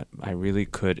 you know what? I really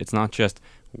could. It's not just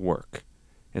work.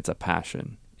 It's a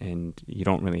passion. And you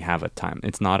don't really have a time.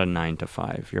 It's not a 9 to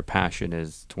 5. Your passion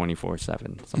is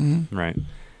 24/7, right?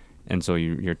 And so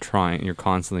you're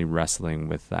constantly wrestling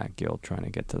with that guilt, trying to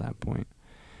get to that point.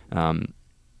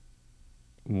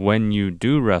 When you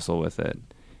do wrestle with it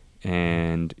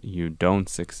and you don't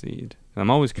succeed, I'm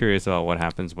always curious about what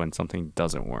happens when something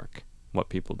doesn't work, what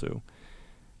people do.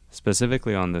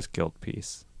 Specifically on this guilt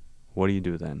piece, what do you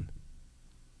do then?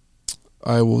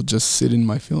 I will just sit in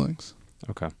my feelings.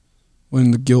 Okay.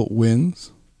 When the guilt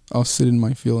wins, I'll sit in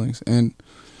my feelings. And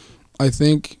I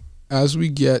think as we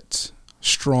get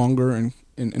stronger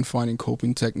in finding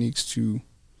coping techniques to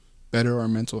better our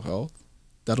mental health,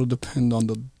 that'll depend on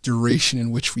the duration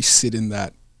in which we sit in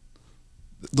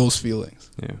those feelings.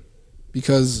 Yeah.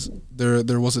 Because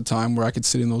there was a time where I could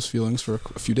sit in those feelings for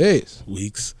a few days.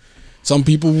 Weeks. Some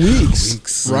people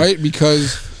weeks. Right?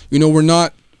 Because, we're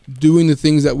not doing the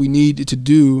things that we need to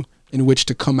do in which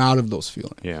to come out of those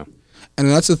feelings. Yeah. And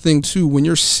that's the thing, too. When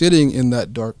you're sitting in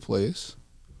that dark place,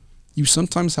 you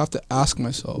sometimes have to ask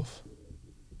myself,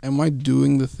 am I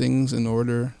doing the things in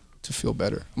order to feel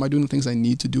better? Am I doing the things I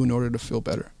need to do in order to feel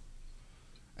better?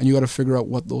 And you got to figure out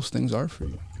what those things are for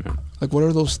you. Yeah. Like, what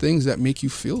are those things that make you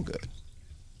feel good?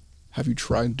 Have you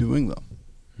tried doing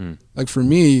them? Like, for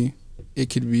me, it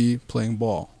could be playing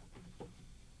ball,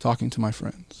 talking to my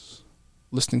friends,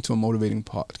 listening to a motivating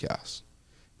podcast,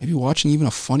 maybe watching even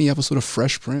a funny episode of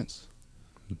Fresh Prince.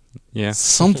 Yeah.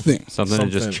 Something to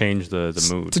just change the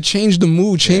mood. To change the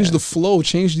mood, change the flow,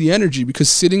 change the energy. Because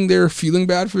sitting there feeling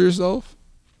bad for yourself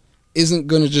isn't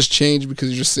going to just change because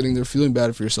you're just sitting there feeling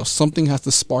bad for yourself. Something has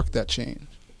to spark that change.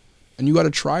 And you got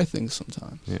to try things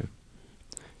sometimes. Yeah.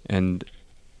 And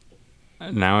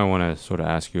now I want to sort of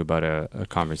ask you about a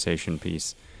conversation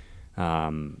piece.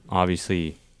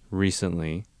 Obviously,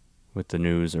 recently, with the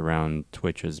news around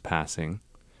Twitch's passing,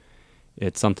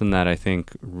 it's something that I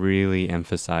think really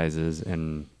emphasizes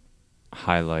and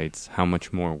highlights how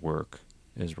much more work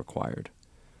is required.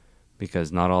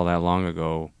 Because not all that long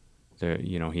ago,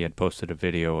 he had posted a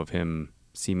video of him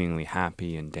seemingly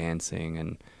happy and dancing,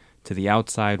 and to the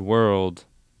outside world,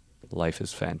 life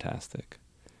is fantastic.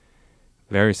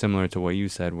 Very similar to what you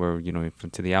said, where,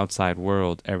 to the outside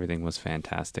world, everything was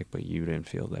fantastic, but you didn't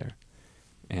feel there.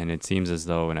 And it seems as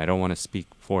though, and I don't want to speak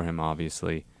for him,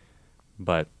 obviously,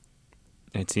 but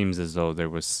it seems as though there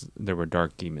were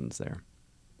dark demons there.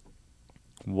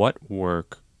 What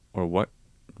work or what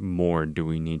more do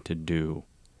we need to do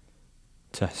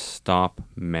to stop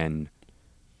men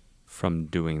from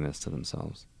doing this to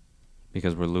themselves?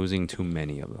 Because we're losing too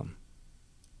many of them.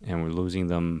 And we're losing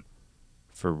them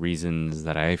for reasons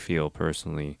that I feel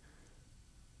personally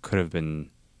could have been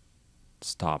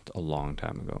stopped a long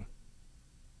time ago.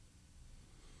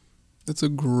 That's a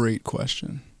great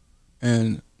question.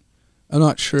 And I'm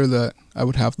not sure that I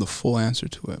would have the full answer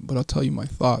to it, but I'll tell you my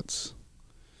thoughts.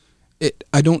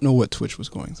 I don't know what Twitch was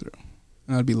going through.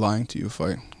 And I'd be lying to you if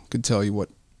I could tell you what.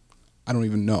 I don't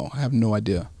even know. I have no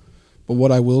idea. But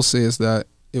what I will say is that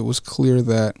it was clear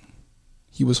that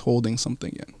he was holding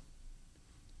something in.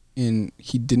 And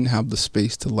he didn't have the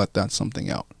space to let that something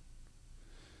out.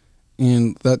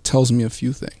 And that tells me a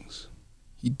few things.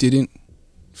 He didn't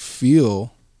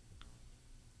feel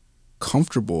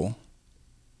comfortable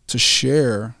to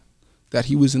share that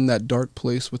he was in that dark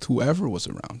place with whoever was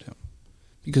around him,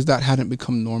 because that hadn't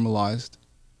become normalized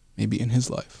maybe in his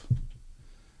life.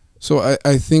 So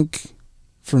I think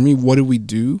for me, what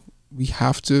do? We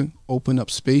have to open up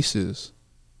spaces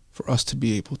for us to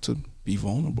be able to be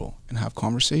vulnerable and have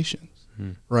conversations,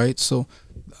 right? So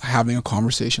having a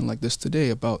conversation like this today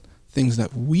about things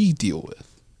that we deal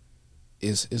with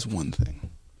is one thing.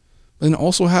 But then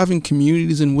also having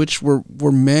communities in which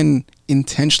where men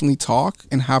intentionally talk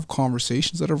and have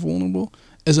conversations that are vulnerable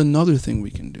is another thing we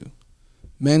can do.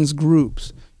 Men's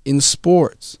groups, in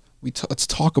sports, let's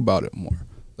talk about it more.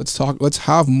 Let's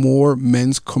have more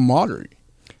men's camaraderie.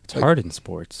 It's hard in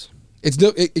sports.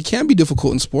 It can be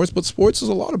difficult in sports, but sports is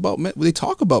a lot about they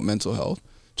talk about mental health,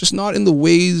 just not in the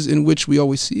ways in which we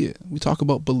always see it. We talk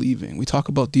about believing. We talk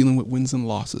about dealing with wins and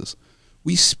losses.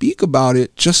 We speak about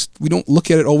it, just we don't look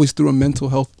at it always through a mental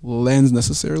health lens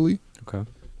necessarily. Okay.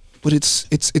 But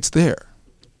it's there,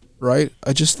 right?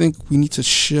 I just think we need to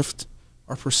shift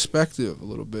our perspective a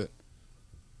little bit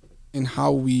in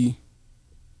how we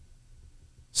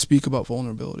speak about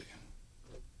vulnerability.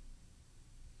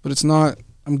 But it's not,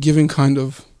 I'm giving kind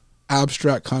of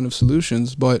abstract kind of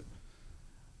solutions, but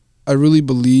I really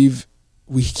believe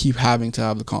we keep having to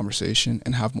have the conversation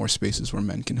and have more spaces where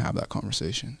men can have that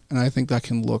conversation. And I think that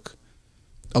can look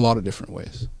a lot of different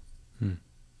ways.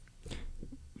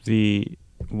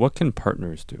 What can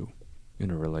partners do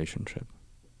in a relationship?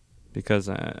 Because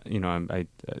I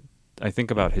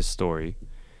think about his story,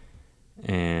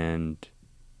 and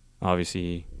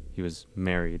obviously he was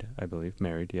married, I believe,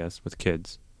 yes, with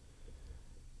kids.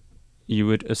 You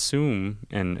would assume,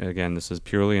 and again, this is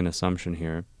purely an assumption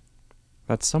here,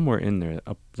 that somewhere in there,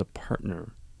 the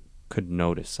partner could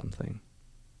notice something.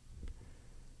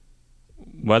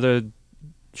 Whether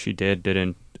she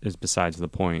didn't, is besides the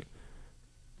point.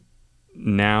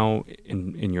 Now,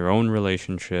 in your own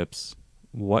relationships,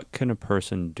 what can a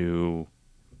person do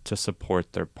to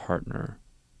support their partner,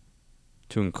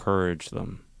 to encourage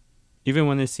them, even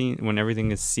when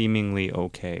everything is seemingly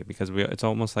okay? Because it's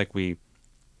almost like we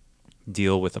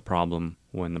deal with a problem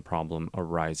when the problem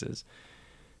arises,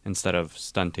 instead of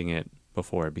stunting it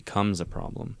before it becomes a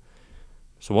problem.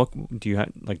 So, what do you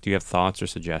have? Do you have thoughts or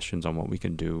suggestions on what we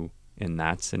can do in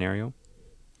that scenario?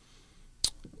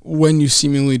 When you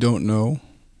seemingly don't know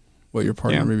what your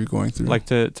partner may be going through. Like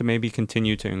to maybe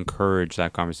continue to encourage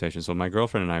that conversation. So my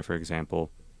girlfriend and I, for example,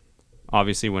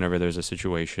 obviously whenever there's a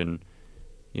situation,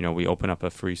 we open up a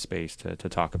free space to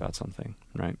talk about something,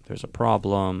 right? There's a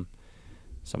problem,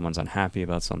 someone's unhappy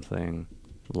about something,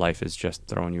 life is just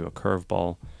throwing you a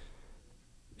curveball.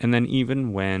 And then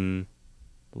even when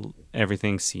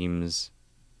everything seems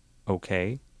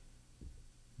okay,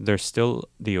 there's still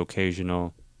the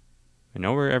occasional, I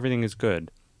know where everything is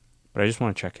good, but I just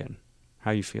want to check in.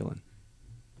 How you feeling?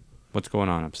 What's going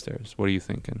on upstairs? What are you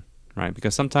thinking? Right?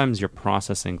 Because sometimes you're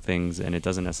processing things and it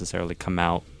doesn't necessarily come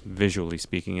out, visually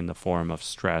speaking, in the form of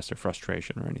stress or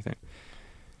frustration or anything.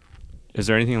 Is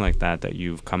there anything like that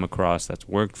you've come across that's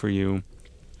worked for you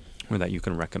or that you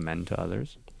can recommend to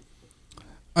others?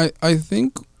 I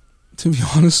think, to be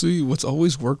honest with you, what's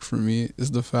always worked for me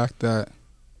is the fact that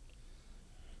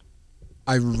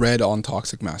I read on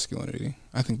toxic masculinity.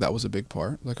 I think that was a big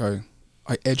part.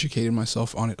 I educated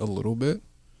myself on it a little bit,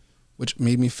 which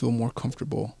made me feel more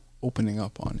comfortable opening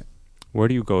up on it. Where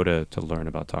do you go to learn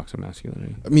about toxic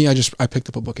masculinity? I picked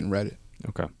up a book and read it.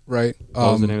 Okay. Right?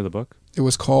 What was the name of the book? It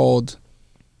was called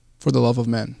For the Love of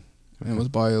Men. Okay. And it was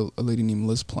by a lady named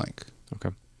Liz Plank.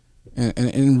 Okay. And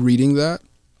in reading that,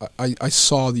 I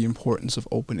saw the importance of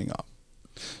opening up.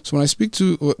 So when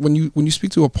you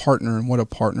speak to a partner and what a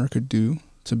partner could do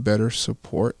to better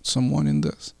support someone in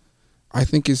this, I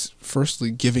think is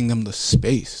firstly giving them the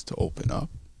space to open up,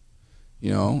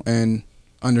 and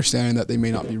understanding that they may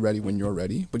not be ready when you're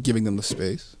ready, but giving them the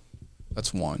space.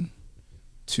 That's one.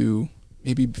 Two,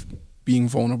 maybe being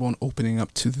vulnerable and opening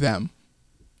up to them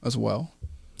as well.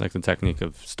 Like the technique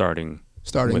of starting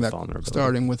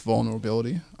with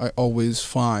vulnerability. I always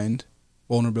find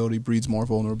vulnerability breeds more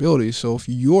vulnerability. So if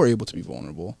you're able to be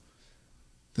vulnerable,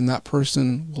 then that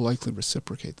person will likely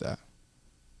reciprocate that.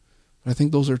 But I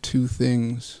think those are two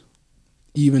things,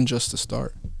 even just to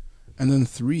start. And then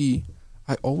three,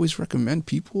 I always recommend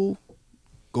people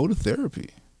go to therapy.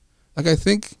 I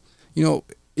think,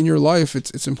 in your life,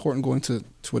 it's important going to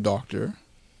a doctor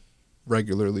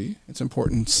regularly. It's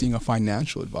important seeing a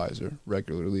financial advisor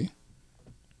regularly.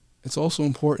 It's also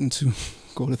important to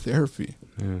go to therapy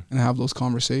and have those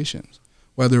conversations,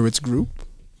 whether it's group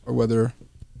or whether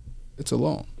it's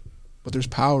alone. But there's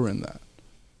power in that,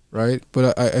 right?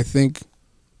 But I think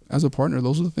as a partner,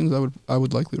 those are the things I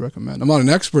would likely recommend. I'm not an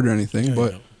expert or anything,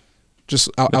 but just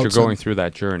but you're going through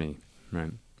that journey,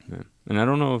 right? Yeah. And I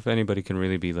don't know if anybody can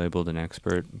really be labeled an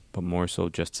expert, but more so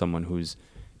just someone who's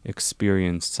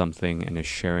experienced something and is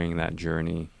sharing that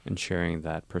journey and sharing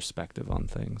that perspective on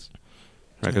things.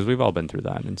 Right, because we've all been through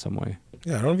that in some way.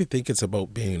 Yeah, I don't even think it's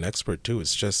about being an expert too.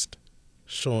 It's just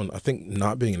showing. I think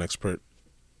not being an expert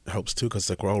helps too,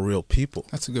 because we're all real people.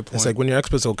 That's a good point. It's like when you're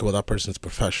experts, okay, well that person's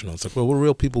professional. It's like, well, we're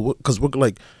real people because we're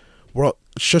all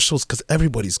just shows because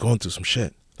everybody's going through some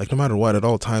shit. No matter what, at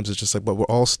all times, it's just but we're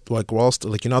all still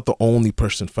you're not the only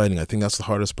person fighting. I think that's the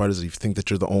hardest part, is you think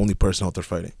that you're the only person out there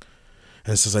fighting,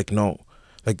 and it's just no,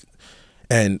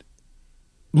 and.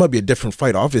 It might be a different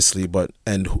fight, obviously,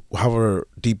 and however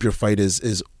deep your fight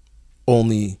is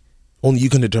only you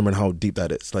can determine how deep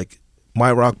that is.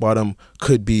 My rock bottom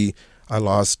could be I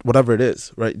lost whatever it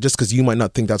is, right? Just because you might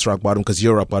not think that's rock bottom, because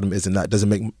your rock bottom isn't that,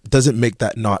 doesn't make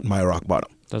that not my rock bottom.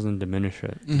 Doesn't diminish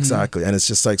it. Mm-hmm. Exactly, and it's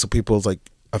just so people's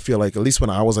I feel at least when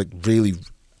I was really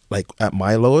at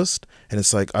my lowest, and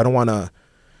it's I don't want to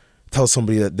tell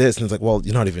somebody that this, and it's well,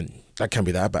 you're not even, that can't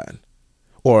be that bad.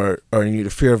 Or you the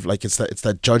fear of it's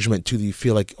that judgment too, that you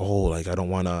feel I don't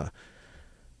want to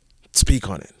speak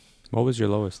on it. What was your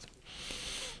lowest?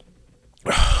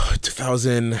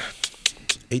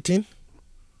 2018,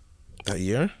 that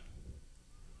year.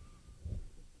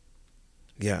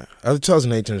 Yeah,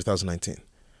 2018 or 2019,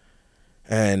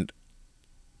 and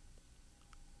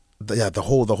the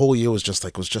whole year was just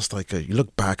like you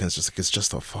look back and it's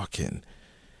just a fucking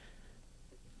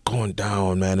going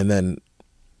down, man. And then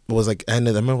it was like I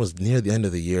remember it was near the end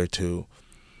of the year too,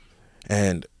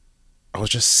 and I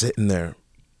was just sitting there,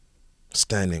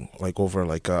 standing like over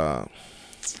like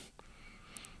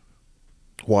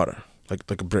water, like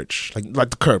a bridge, like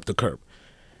the curb.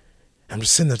 I'm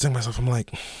just sitting there telling myself, I'm like,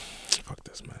 fuck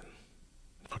this, man.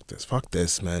 Fuck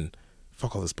this, man.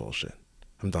 Fuck all this bullshit.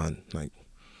 I'm done. Like,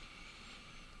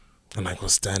 and I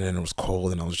was standing and it was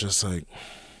cold and I was just like,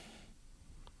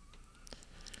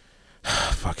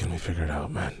 fucking we figure it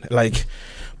out, man. Like,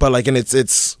 but like, and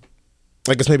it's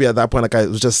I guess maybe at that point, like I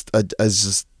was just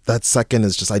that second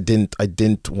is just I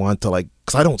didn't want to, like,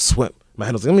 cause I don't swim. My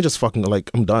head was like, let me just fucking,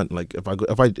 like, I'm done. Like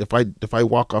if I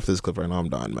walk off this cliff right now, I'm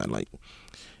done, man. Like,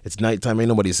 it's nighttime, ain't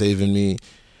nobody saving me,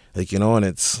 like, you know, and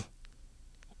it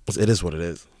is what it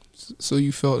is. So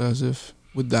you felt as if,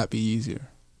 would that be easier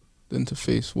than to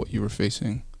face what you were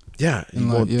facing? Yeah, you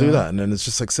go through that, and then it's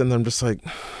just like sitting there, I'm just like,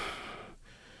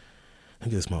 I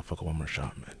give this motherfucker one more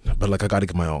shot, man. But like I gotta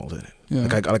give my all in it. Yeah.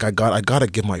 I gotta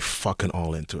give my fucking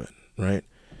all into it, right?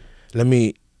 Let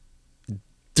me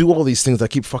do all these things I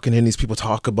keep fucking hearing these people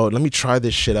talk about. Let me try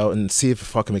this shit out and see if it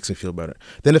fucking makes me feel better.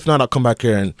 Then if not, I'll come back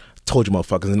here and told you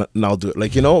motherfuckers and I'll do it.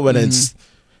 Like, you know, when I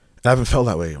haven't felt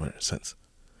that way ever since.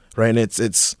 Right? And it's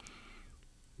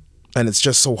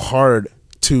just so hard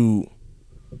to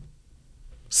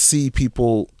see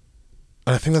people,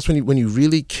 and I think that's when you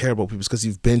really care about people, because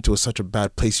you've been to such a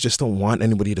bad place, you just don't want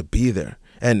anybody to be there.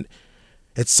 And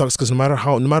it sucks because no matter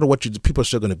what you do, people are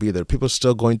still going to be there. People are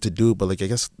still going to do, but like, I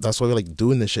guess that's why we like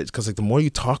doing this shit, because like the more you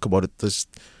talk about it, the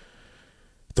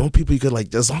more people you could,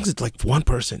 like, as long as it's like one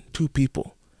person, two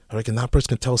people, like, and that person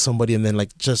can tell somebody, and then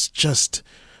like just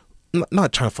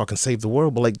not trying to fucking save the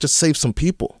world, but like just save some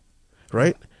people,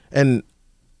 right? And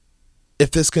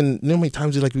if this can, you know how many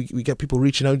times we get people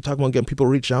reaching out, you talk about getting people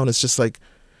reach out, and it's just like,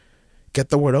 get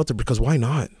the word out there, because why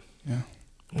not? Yeah.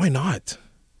 Why not?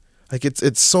 Like,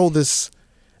 it's so this,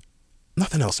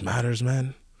 nothing else matters,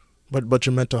 man, but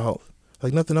your mental health.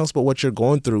 Like, nothing else but what you're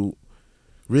going through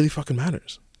really fucking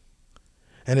matters.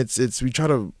 And it's we try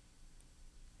to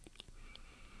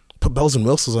put bells and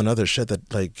whistles on other shit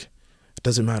that, like, it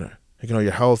doesn't matter. Like, you know,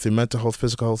 your health, your mental health,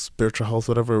 physical health, spiritual health,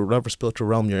 whatever spiritual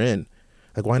realm you're in.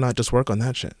 Like, why not just work on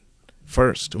that shit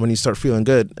first? When you start feeling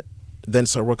good, then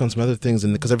start working on some other things,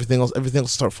 and because everything else will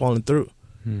start falling through.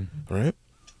 Right?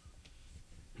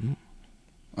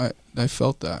 I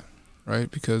felt that,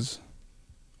 right? Because,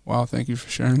 wow, thank you for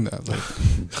sharing that. Like,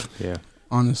 yeah,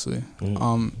 honestly,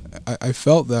 I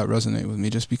felt that resonate with me,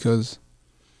 just because,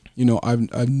 you know,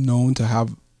 I've known to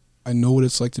have, I know what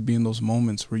it's like to be in those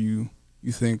moments where you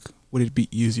think, would it be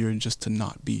easier just to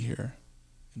not be here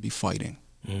and be fighting?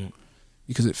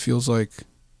 Because it feels like,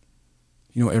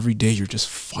 you know, every day you're just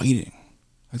fighting.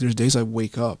 Like, there's days I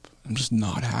wake up, I'm just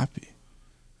not happy,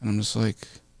 and I'm just like,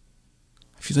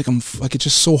 I feel like it's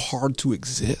just so hard to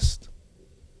exist.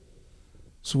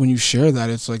 So when you share that,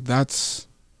 it's like,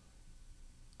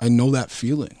 I know that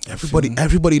feeling.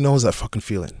 Everybody knows that fucking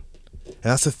feeling. And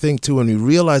that's the thing too, when we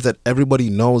realize that everybody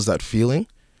knows that feeling,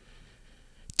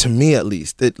 to me at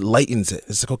least, it lightens it.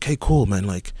 It's like, okay, cool, man,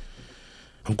 like,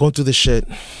 I'm going through this shit.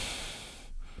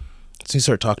 So you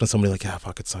start talking to somebody like, yeah,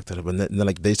 fuck, it sucked at it. And then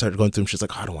like, they start going through shit,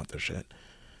 like, oh, I don't want their shit.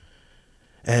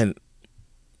 And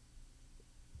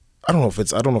I don't know if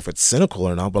it's cynical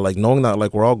or not, but like, knowing that,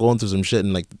 like, we're all going through some shit,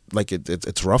 and like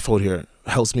it's rough out here,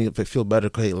 helps me feel better.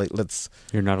 Okay, like,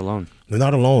 you're not alone. You're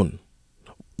not alone.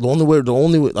 The only way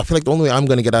I feel like the only way I'm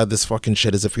gonna get out of this fucking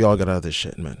shit is if we all get out of this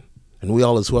shit, man. And we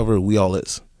all is whoever we all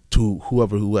is, to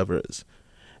whoever is.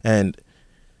 And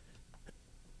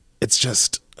it's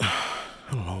just,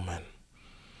 I don't know, man.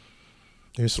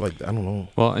 It's like, I don't know.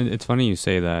 Well, it's funny you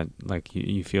say that, like,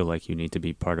 you feel like you need to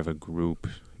be part of a group,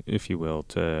 if you will,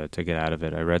 to get out of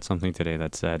it. I read something today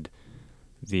that said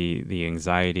the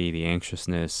anxiety, the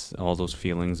anxiousness, all those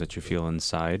feelings that you feel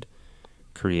inside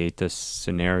create this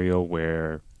scenario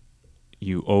where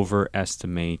you overvalue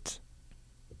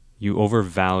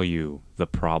the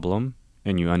problem,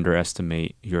 and you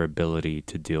underestimate your ability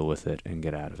to deal with it and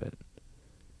get out of it.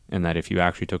 And that if you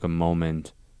actually took a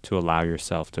moment to allow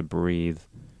yourself to breathe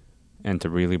and to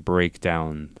really break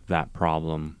down that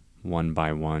problem one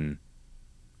by one,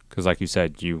 because like you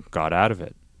said, you got out of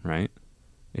it, right?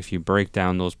 If you break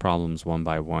down those problems one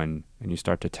by one and you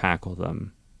start to tackle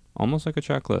them, almost like a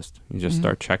checklist, you just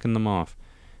start checking them off,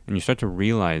 And you start to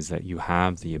realize that you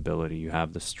have the ability, you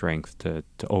have the strength to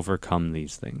overcome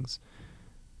these things.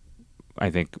 I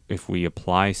think if we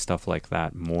apply stuff like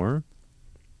that more,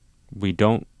 we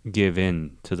don't give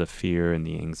in to the fear and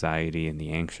the anxiety and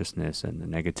the anxiousness and the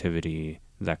negativity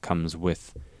that comes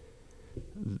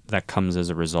as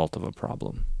a result of a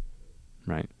problem,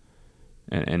 right?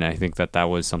 And I think that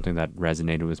was something that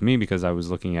resonated with me, because I was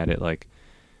looking at it like,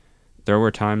 there were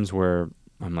times where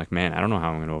I'm like, man, I don't know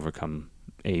how I'm going to overcome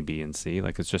A, B, and C.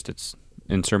 Like, it's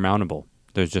insurmountable.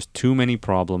 There's just too many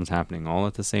problems happening all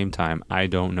at the same time. I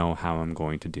don't know how I'm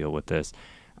going to deal with this.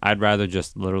 I'd rather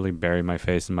just literally bury my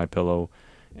face in my pillow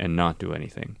and not do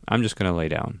anything. I'm just going to lay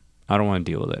down. I don't want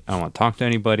to deal with it. I don't want to talk to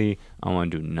anybody. I don't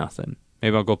want to do nothing.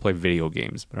 Maybe I'll go play video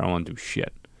games, but I don't want to do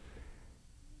shit.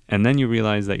 And then you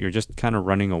realize that you're just kind of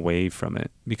running away from it,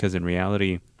 because in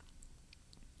reality,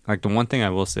 like, the one thing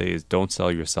I will say is, don't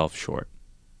sell yourself short,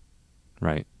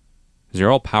 right? Because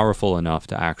you're all powerful enough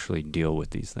to actually deal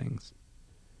with these things.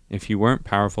 If you weren't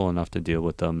powerful enough to deal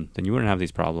with them, then you wouldn't have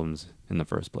these problems in the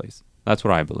first place. That's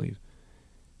what I believe.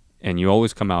 And you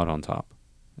always come out on top,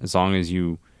 as long as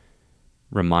you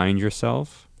remind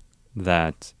yourself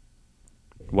that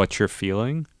what you're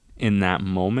feeling in that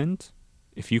moment,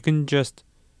 if you can just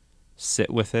sit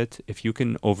with it, if you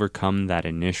can overcome that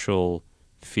initial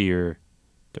fear,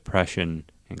 depression,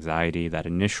 anxiety, that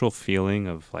initial feeling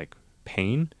of like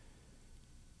pain,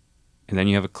 and then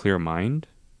you have a clear mind,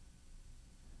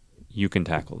 you can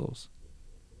tackle those.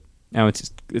 Now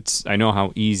it's I know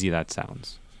how easy that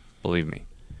sounds, believe me,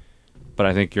 but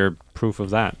I think you're proof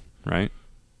of that, right?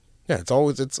 Yeah, it's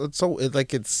always it's I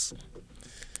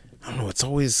don't know, it's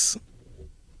always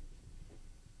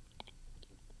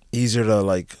easier to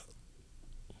like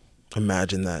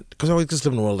imagine that, because I always just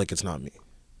live in a world like it's not me.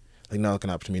 Like, now it can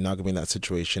happen to me, not gonna be in that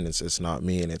situation. It's not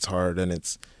me, and it's hard, and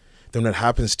it's then when it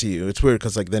happens to you, it's weird,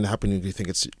 because like then it happens, you think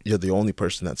you're the only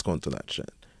person that's going through that shit.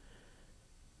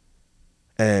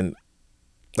 And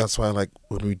that's why, like,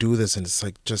 when we do this, and it's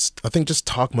like, I think just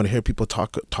talking, when I hear people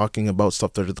talking about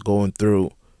stuff that they're going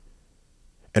through,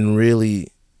 and really,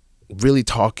 really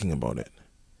talking about it,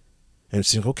 and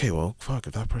saying, okay, well, fuck,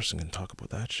 if that person can talk about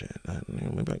that shit, maybe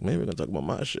we're gonna talk about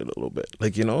my shit a little bit,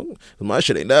 like, you know, my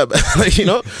shit ain't that bad, like, you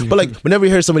know. But like, whenever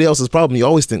you hear somebody else's problem, you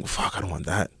always think, fuck, I don't want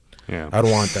that. Yeah. I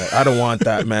don't want that. I don't want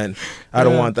that, man. I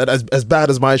don't want that. As bad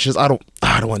as my shit is, I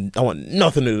want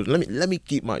nothing to do. Let me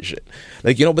keep my shit.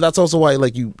 Like, you know, but that's also why,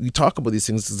 like, you talk about these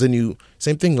things, then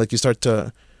same thing, like, you start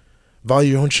to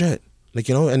value your own shit. Like,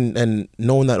 you know, and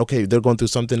knowing that, okay, they're going through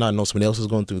something, I know somebody else is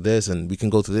going through this, and we can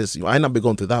go through this. You know, I not be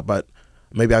going through that, but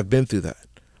maybe I've been through that.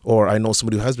 Or I know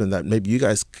somebody who has been that. Maybe you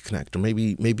guys connect, or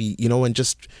maybe, you know, and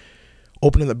just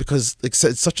opening that, because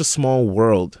it's such a small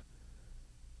world.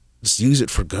 Just use it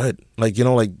for good. Like, you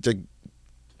know, like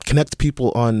connect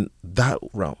people on that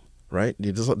realm, right?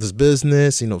 There's this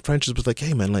business, you know, friendships, but like,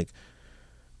 hey, man, like,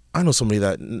 I know somebody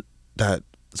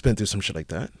that's been through some shit like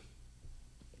that.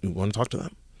 You want to talk to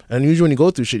them. And usually when you go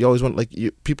through shit, you always want, like,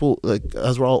 people, like,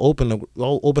 as we're all open, like, we're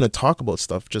all open to talk about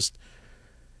stuff, just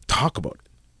talk about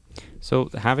it.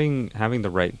 So having the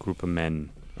right group of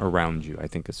men around you, I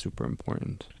think, is super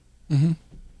important. Mm-hmm.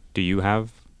 Do you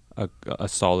have a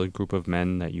solid group of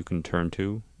men that you can turn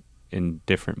to in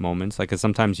different moments? Like, 'cause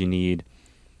sometimes you need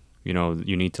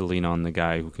to lean on the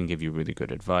guy who can give you really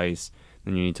good advice.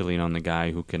 Then you need to lean on the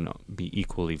guy who can be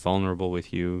equally vulnerable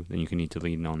with you. Then you need to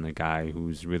lean on the guy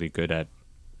who's really good at,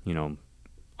 you know,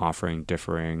 offering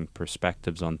differing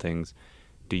perspectives on things.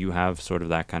 Do you have sort of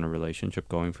that kind of relationship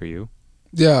going for you?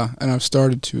 Yeah, and I've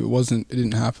started to. It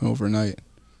didn't happen overnight.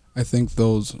 I think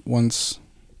once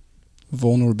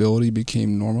vulnerability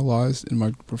became normalized in my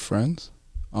group of friends,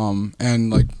 and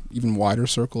like even wider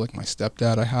circle, like my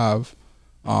stepdad, I have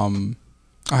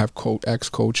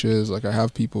ex-coaches, like I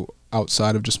have people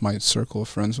outside of just my circle of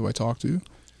friends who I talk to.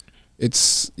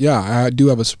 I do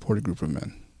have a supported group of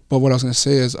men. But what I was going to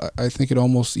say is I think it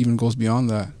almost even goes beyond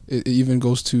that. It even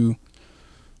goes to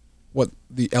what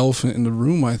the elephant in the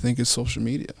room, I think, is social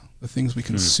media, the things we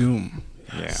consume.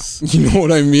 Yes. Yeah. You know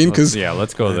what I mean?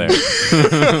 Let's go there.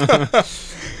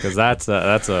 Because that's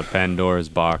a Pandora's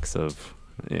box of,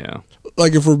 yeah.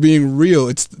 Like, if we're being real,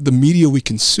 it's the media we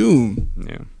consume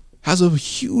has a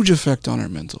huge effect on our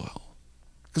mental health.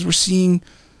 Because we're seeing,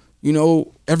 you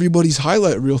know, everybody's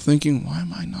highlight reel thinking, why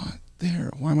am I not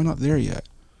there? Why am I not there yet?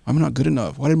 Why am I not good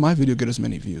enough? Why did my video get as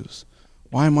many views?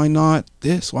 Why am I not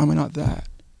this? Why am I not that?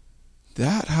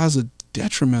 That has a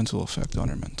detrimental effect on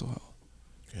our mental health.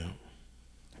 Yeah.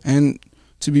 And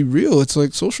to be real, it's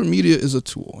like social media is a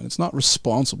tool, and it's not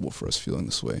responsible for us feeling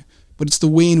this way. But it's the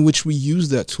way in which we use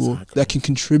that tool that can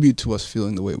contribute to us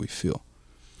feeling the way we feel.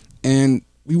 And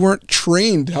we weren't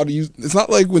trained how to use. It's not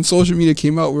like when social media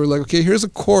came out, we were like, okay, here's a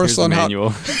course on how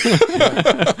on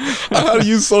how to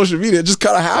use social media. It just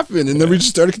kind of happened, and then we just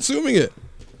started consuming it.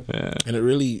 Yeah. And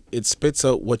it spits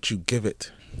out what you give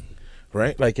it,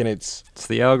 right? Like, and it's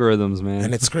the algorithms, man.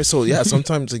 And it's great. So yeah,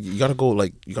 sometimes like, you gotta go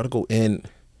in.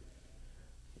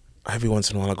 Every once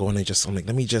in a while, I go in and I'm like,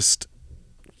 let me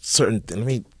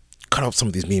cut off some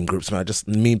of these meme groups, man. Just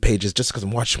meme pages, just because I'm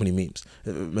watching so many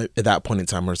memes. At that point in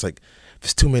time, where it's like,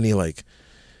 there's too many like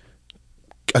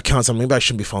accounts. Maybe I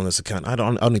shouldn't be following this account. I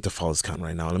don't need to follow this account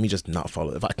right now. Let me just not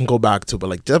follow it. If I can go back to it, but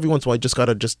like every once in a while, you just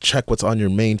gotta check what's on your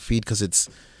main feed because it's.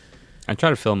 I try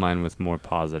to fill mine with more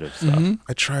positive stuff. Mm-hmm.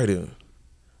 I try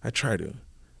to.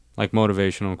 Like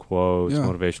motivational quotes,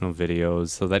 motivational videos,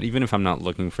 so that even if I'm not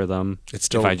looking for them, it's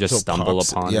still, if I just stumble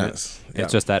pops, upon yes, it,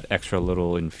 it's just that extra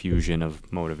little infusion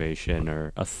of motivation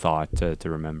or a thought to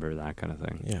remember, that kind of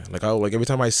thing. Yeah, like every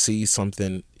time I see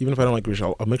something, even if I don't like it,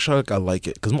 I'll make sure like I like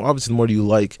it, because obviously the more you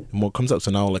like, the more comes up.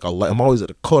 So now like I'm always at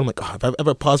a quote. I'm like, if I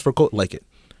ever pause for a quote, like it.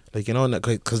 Like, you know,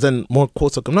 because then more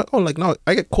quotes will come. Not, no,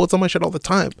 I get quotes on my shirt all the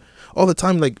time.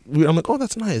 Like, I'm like, oh,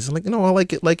 that's nice. I'm like,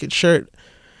 I like it, shirt.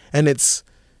 And it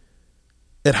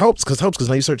helps because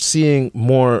now you start seeing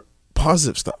more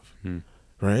positive stuff,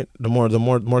 right? The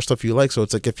more stuff you like. So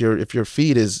it's like if your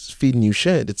feed is feeding you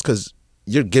shit, it's because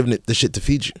you're giving it the shit to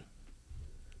feed you.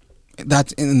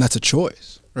 That's a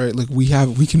choice, right? Like we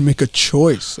can make a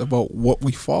choice about what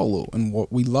we follow and what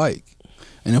we like.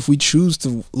 And if we choose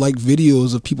to like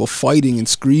videos of people fighting and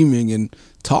screaming and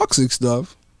toxic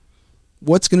stuff,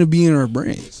 what's going to be in our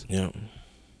brains? Yeah.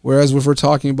 Whereas if we're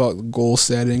talking about goal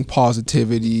setting,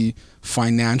 positivity,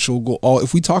 financial goal,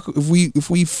 if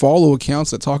we follow accounts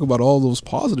that talk about all those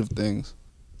positive things,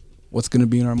 what's going to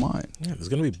be in our mind? Yeah, there's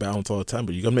going to be balance all the time,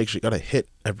 but you got to make sure you got to hit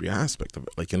every aspect of it.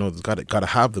 Like, you know, it's got to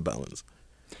have the balance.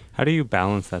 How do you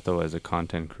balance that though as a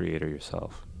content creator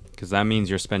yourself? Because that means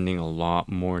you're spending a lot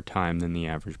more time than the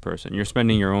average person. You're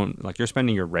spending you're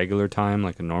spending your regular time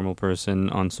like a normal person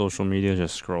on social media,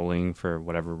 just scrolling for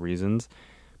whatever reasons.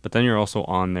 But then you're also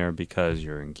on there because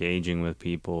you're engaging with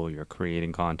people, you're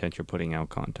creating content, you're putting out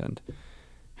content.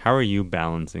 How are you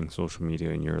balancing social media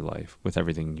in your life with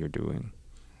everything you're doing?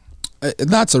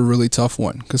 That's a really tough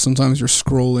one because sometimes you're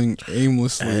scrolling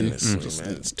aimlessly. Man,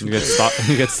 it's too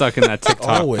you get stuck in that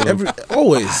TikTok.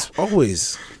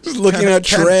 Always. Just looking at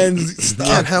trends. You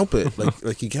can't help it.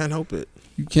 Like you can't help it.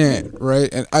 You can't,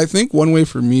 right? And I think one way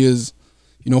for me is,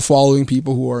 you know, following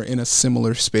people who are in a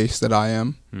similar space that I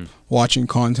am, watching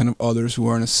content of others who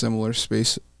are in a similar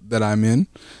space that I'm in,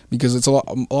 because it's a lot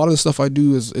of the stuff I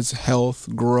do is health,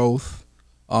 growth,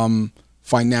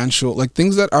 financial, like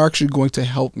things that are actually going to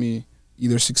help me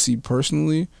either succeed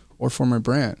personally or for my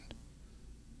brand.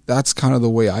 That's kind of the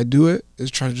way I do it,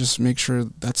 is try to just make sure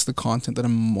that's the content that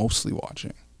I'm mostly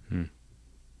watching.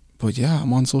 But yeah,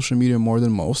 I'm on social media more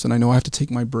than most, and I know I have to take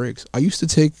my breaks. I used to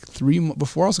take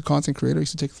before I was a content creator, I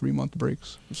used to take 3-month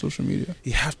breaks from social media.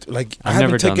 You have to, like, I've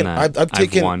never done that.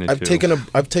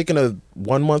 I've taken a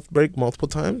 1 month break multiple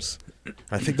times.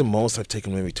 I think the most I've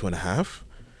taken maybe 2.5.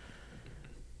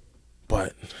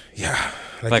 But yeah,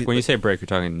 like when you say break, you're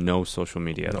talking no social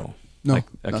media at all. No, like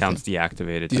accounts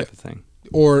deactivated type of thing.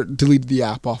 Or delete the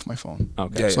app off my phone.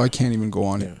 Okay. So I can't even go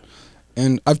on it.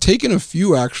 And I've taken a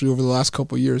few actually over the last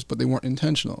couple of years, but they weren't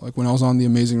intentional. Like when I was on The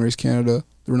Amazing Race Canada,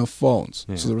 there were no phones,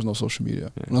 so there was no social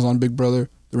media. When I was on Big Brother,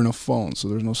 there were no phones, so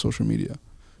there was no social media.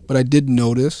 But I did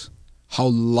notice how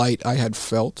light I had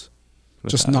felt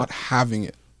just not having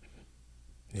it.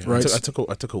 Yeah, right? I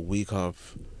took a week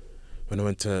off when I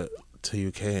went to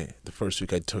UK. The first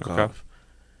week I took off.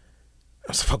 I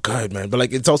was felt good, man. But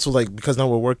like, it's also like, because now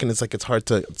we're working, it's like it's hard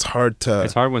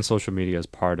when social media is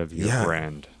part of your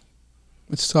brand.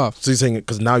 It's tough. So you're saying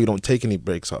because now you don't take any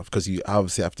breaks off because you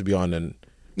obviously have to be on and.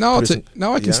 Now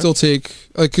I can still take,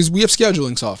 like, because we have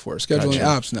scheduling software,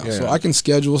 apps now, so I can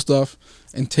schedule stuff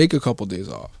and take a couple days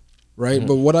off, right?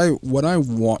 But what I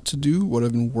want to do, what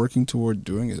I've been working toward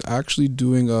doing, is actually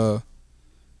doing a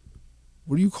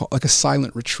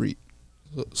silent retreat.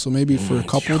 So maybe for a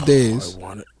couple of days,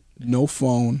 no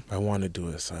phone. I want to do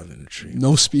a silent retreat.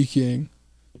 No speaking,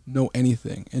 no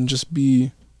anything, and just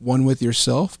be one with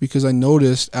yourself. Because I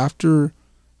noticed after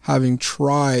having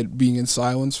tried being in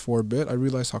silence for a bit, I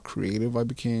realized how creative I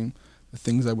became, the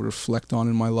things I would reflect on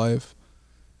in my life.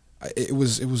 It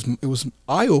was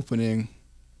eye-opening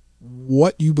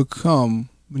what you become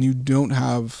when you don't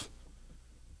have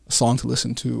a song to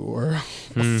listen to, or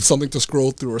something to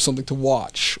scroll through, or something to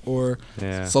watch, or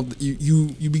something.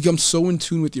 You become so in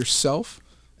tune with yourself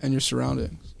and your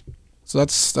surroundings. So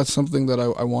that's something that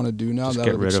I want to do now. Just that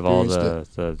get I've rid of all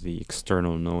experienced the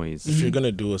external noise. If you're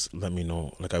gonna do it, let me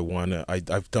know. Like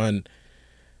I've done,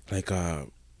 like I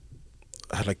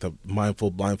had like the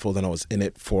mindful blindfold, and I was in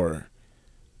it for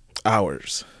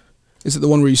hours. Is it the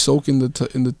one where you soak in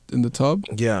the tub?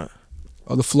 Yeah.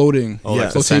 Oh, the floating. Oh, yeah.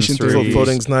 like the Flotation sensory- therapy.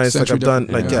 Floating's nice. Like Sensory I've done,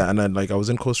 depth- like and then like I was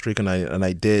in Costa Rica, and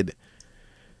I did,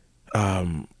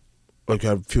 like I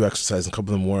had a few exercises. A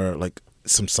couple of them were like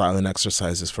some silent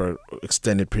exercises for an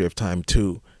extended period of time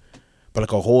too. But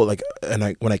like a whole like,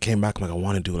 and when I came back, I'm like, I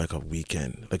want to do like a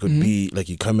weekend. Like it would be like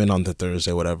you come in on the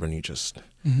Thursday, whatever, and you just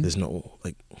there's no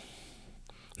like.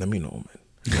 Let me know, man.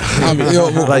 I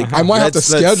mean, like I might have to let's-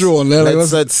 schedule and then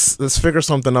let's figure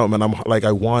something out, man. I'm like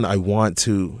I want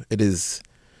to. It is.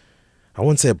 I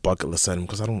wouldn't say a bucket list item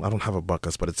because I don't have a bucket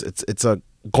list, but it's a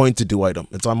going to do item.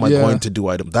 It's on my going to do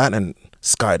item. That and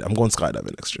I'm going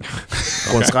skydiving next year.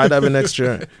 I'm going skydiving next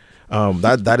year.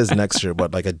 That is next year,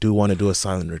 but like I do want to do a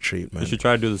silent retreat, man. You should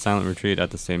try to do the silent retreat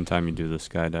at the same time you do the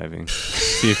skydiving.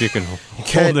 See if you can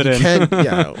Can't- hold it you in. can't-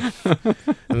 yeah.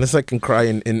 Unless I can cry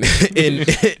in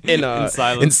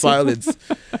silence.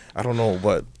 I don't know,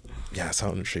 but yeah,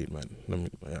 silent retreat, man.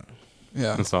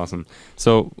 yeah. That's awesome.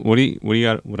 So what do you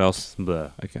got? What else?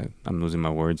 Okay, I'm losing my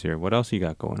words here. What else you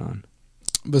got going on?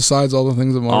 Besides all the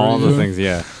things I'm already All the doing. things,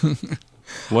 yeah.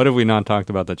 What have we not talked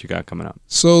about that you got coming up?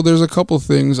 So there's a couple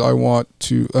things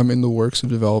I'm in the works of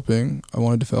developing. I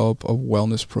want to develop a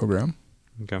wellness program.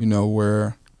 Okay. You know,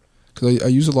 where, because I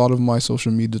use a lot of my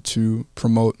social media to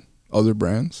promote other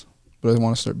brands, but I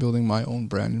want to start building my own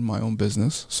brand and my own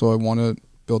business. So I want to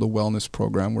build a wellness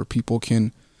program where people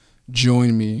can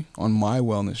join me on my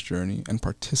wellness journey and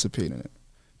participate in it.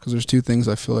 Because there's two things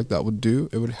I feel like that would do.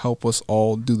 It would help us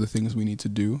all do the things we need to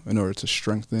do in order to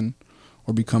strengthen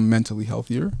or become mentally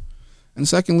healthier. And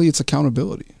secondly, it's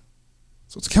accountability.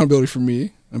 So it's accountability for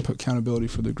me and accountability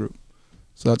for the group.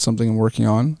 So that's something I'm working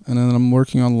on. And then I'm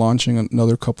working on launching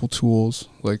another couple tools,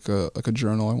 like a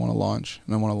journal I want to launch.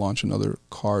 And I want to launch another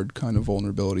card kind of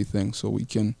vulnerability thing so we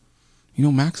can,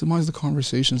 maximize the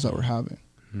conversations that we're having.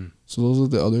 So those are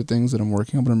the other things that I'm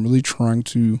working on. But I'm really trying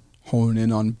to hone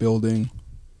in on building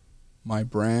my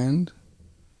brand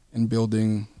and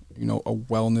building, a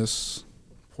wellness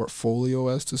portfolio,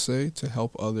 as to say, to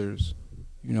help others,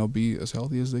 be as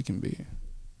healthy as they can be.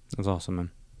 That's awesome,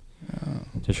 man. Yeah.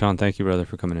 Tychon, thank you, brother,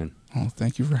 for coming in. Oh,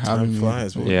 thank you for having Time me.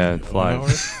 flies. Yeah, it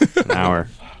flies. An hour,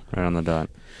 right on the dot.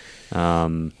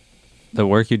 The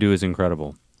work you do is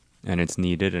incredible, and it's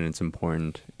needed, and it's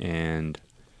important, and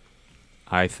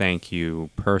I thank you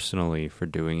personally for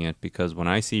doing it, because when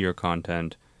I see your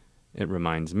content, it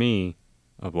reminds me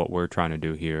of what we're trying to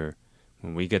do here.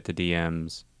 When we get the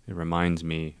DMs, it reminds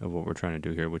me of what we're trying to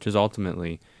do here, which is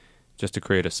ultimately just to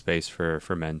create a space for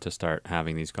men to start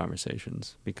having these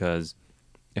conversations. Because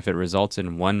if it results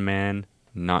in one man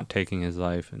not taking his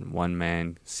life, and one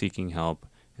man seeking help,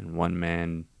 and one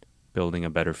man building a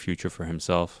better future for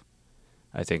himself,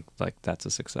 I think that's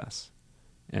a success.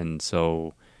 And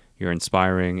so you're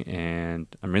inspiring, and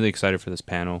I'm really excited for this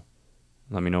panel.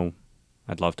 Let me know.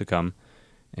 I'd love to come.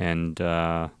 And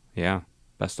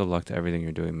best of luck to everything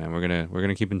you're doing, man. We're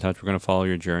gonna keep in touch. We're gonna follow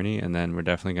your journey, and then we're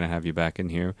definitely gonna have you back in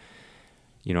here,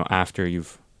 after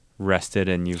you've rested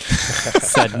and you've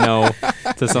said no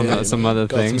to some other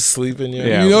got things. some sleep in you.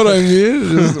 Yeah. You know what I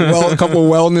mean? Just a couple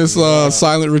wellness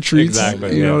silent retreats.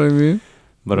 Exactly, You know what I mean?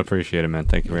 But appreciate it, man.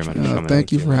 Thank you very much for coming.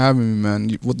 Thank you for having me, man.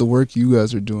 What the work you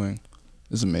guys are doing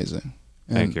is amazing.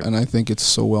 And, Thank you. And I think it's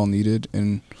so well needed.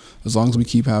 And as long as we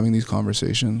keep having these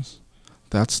conversations,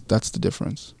 that's the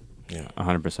difference. Yeah,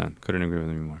 100%. Couldn't agree with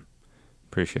you more.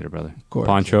 Appreciate it, brother. Of course.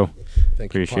 Poncho,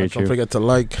 thank you. appreciate Don't you. forget to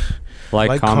like,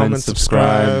 comment,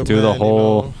 subscribe, do the man,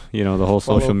 whole, the whole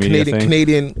follow social media thing.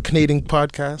 Canadian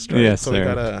podcast. Right? Yes, so sir. we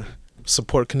gotta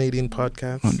support Canadian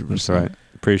podcasts. 100%. That's right.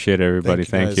 Appreciate it, everybody.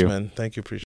 Thank guys, you. man. Thank you.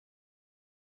 Appreciate.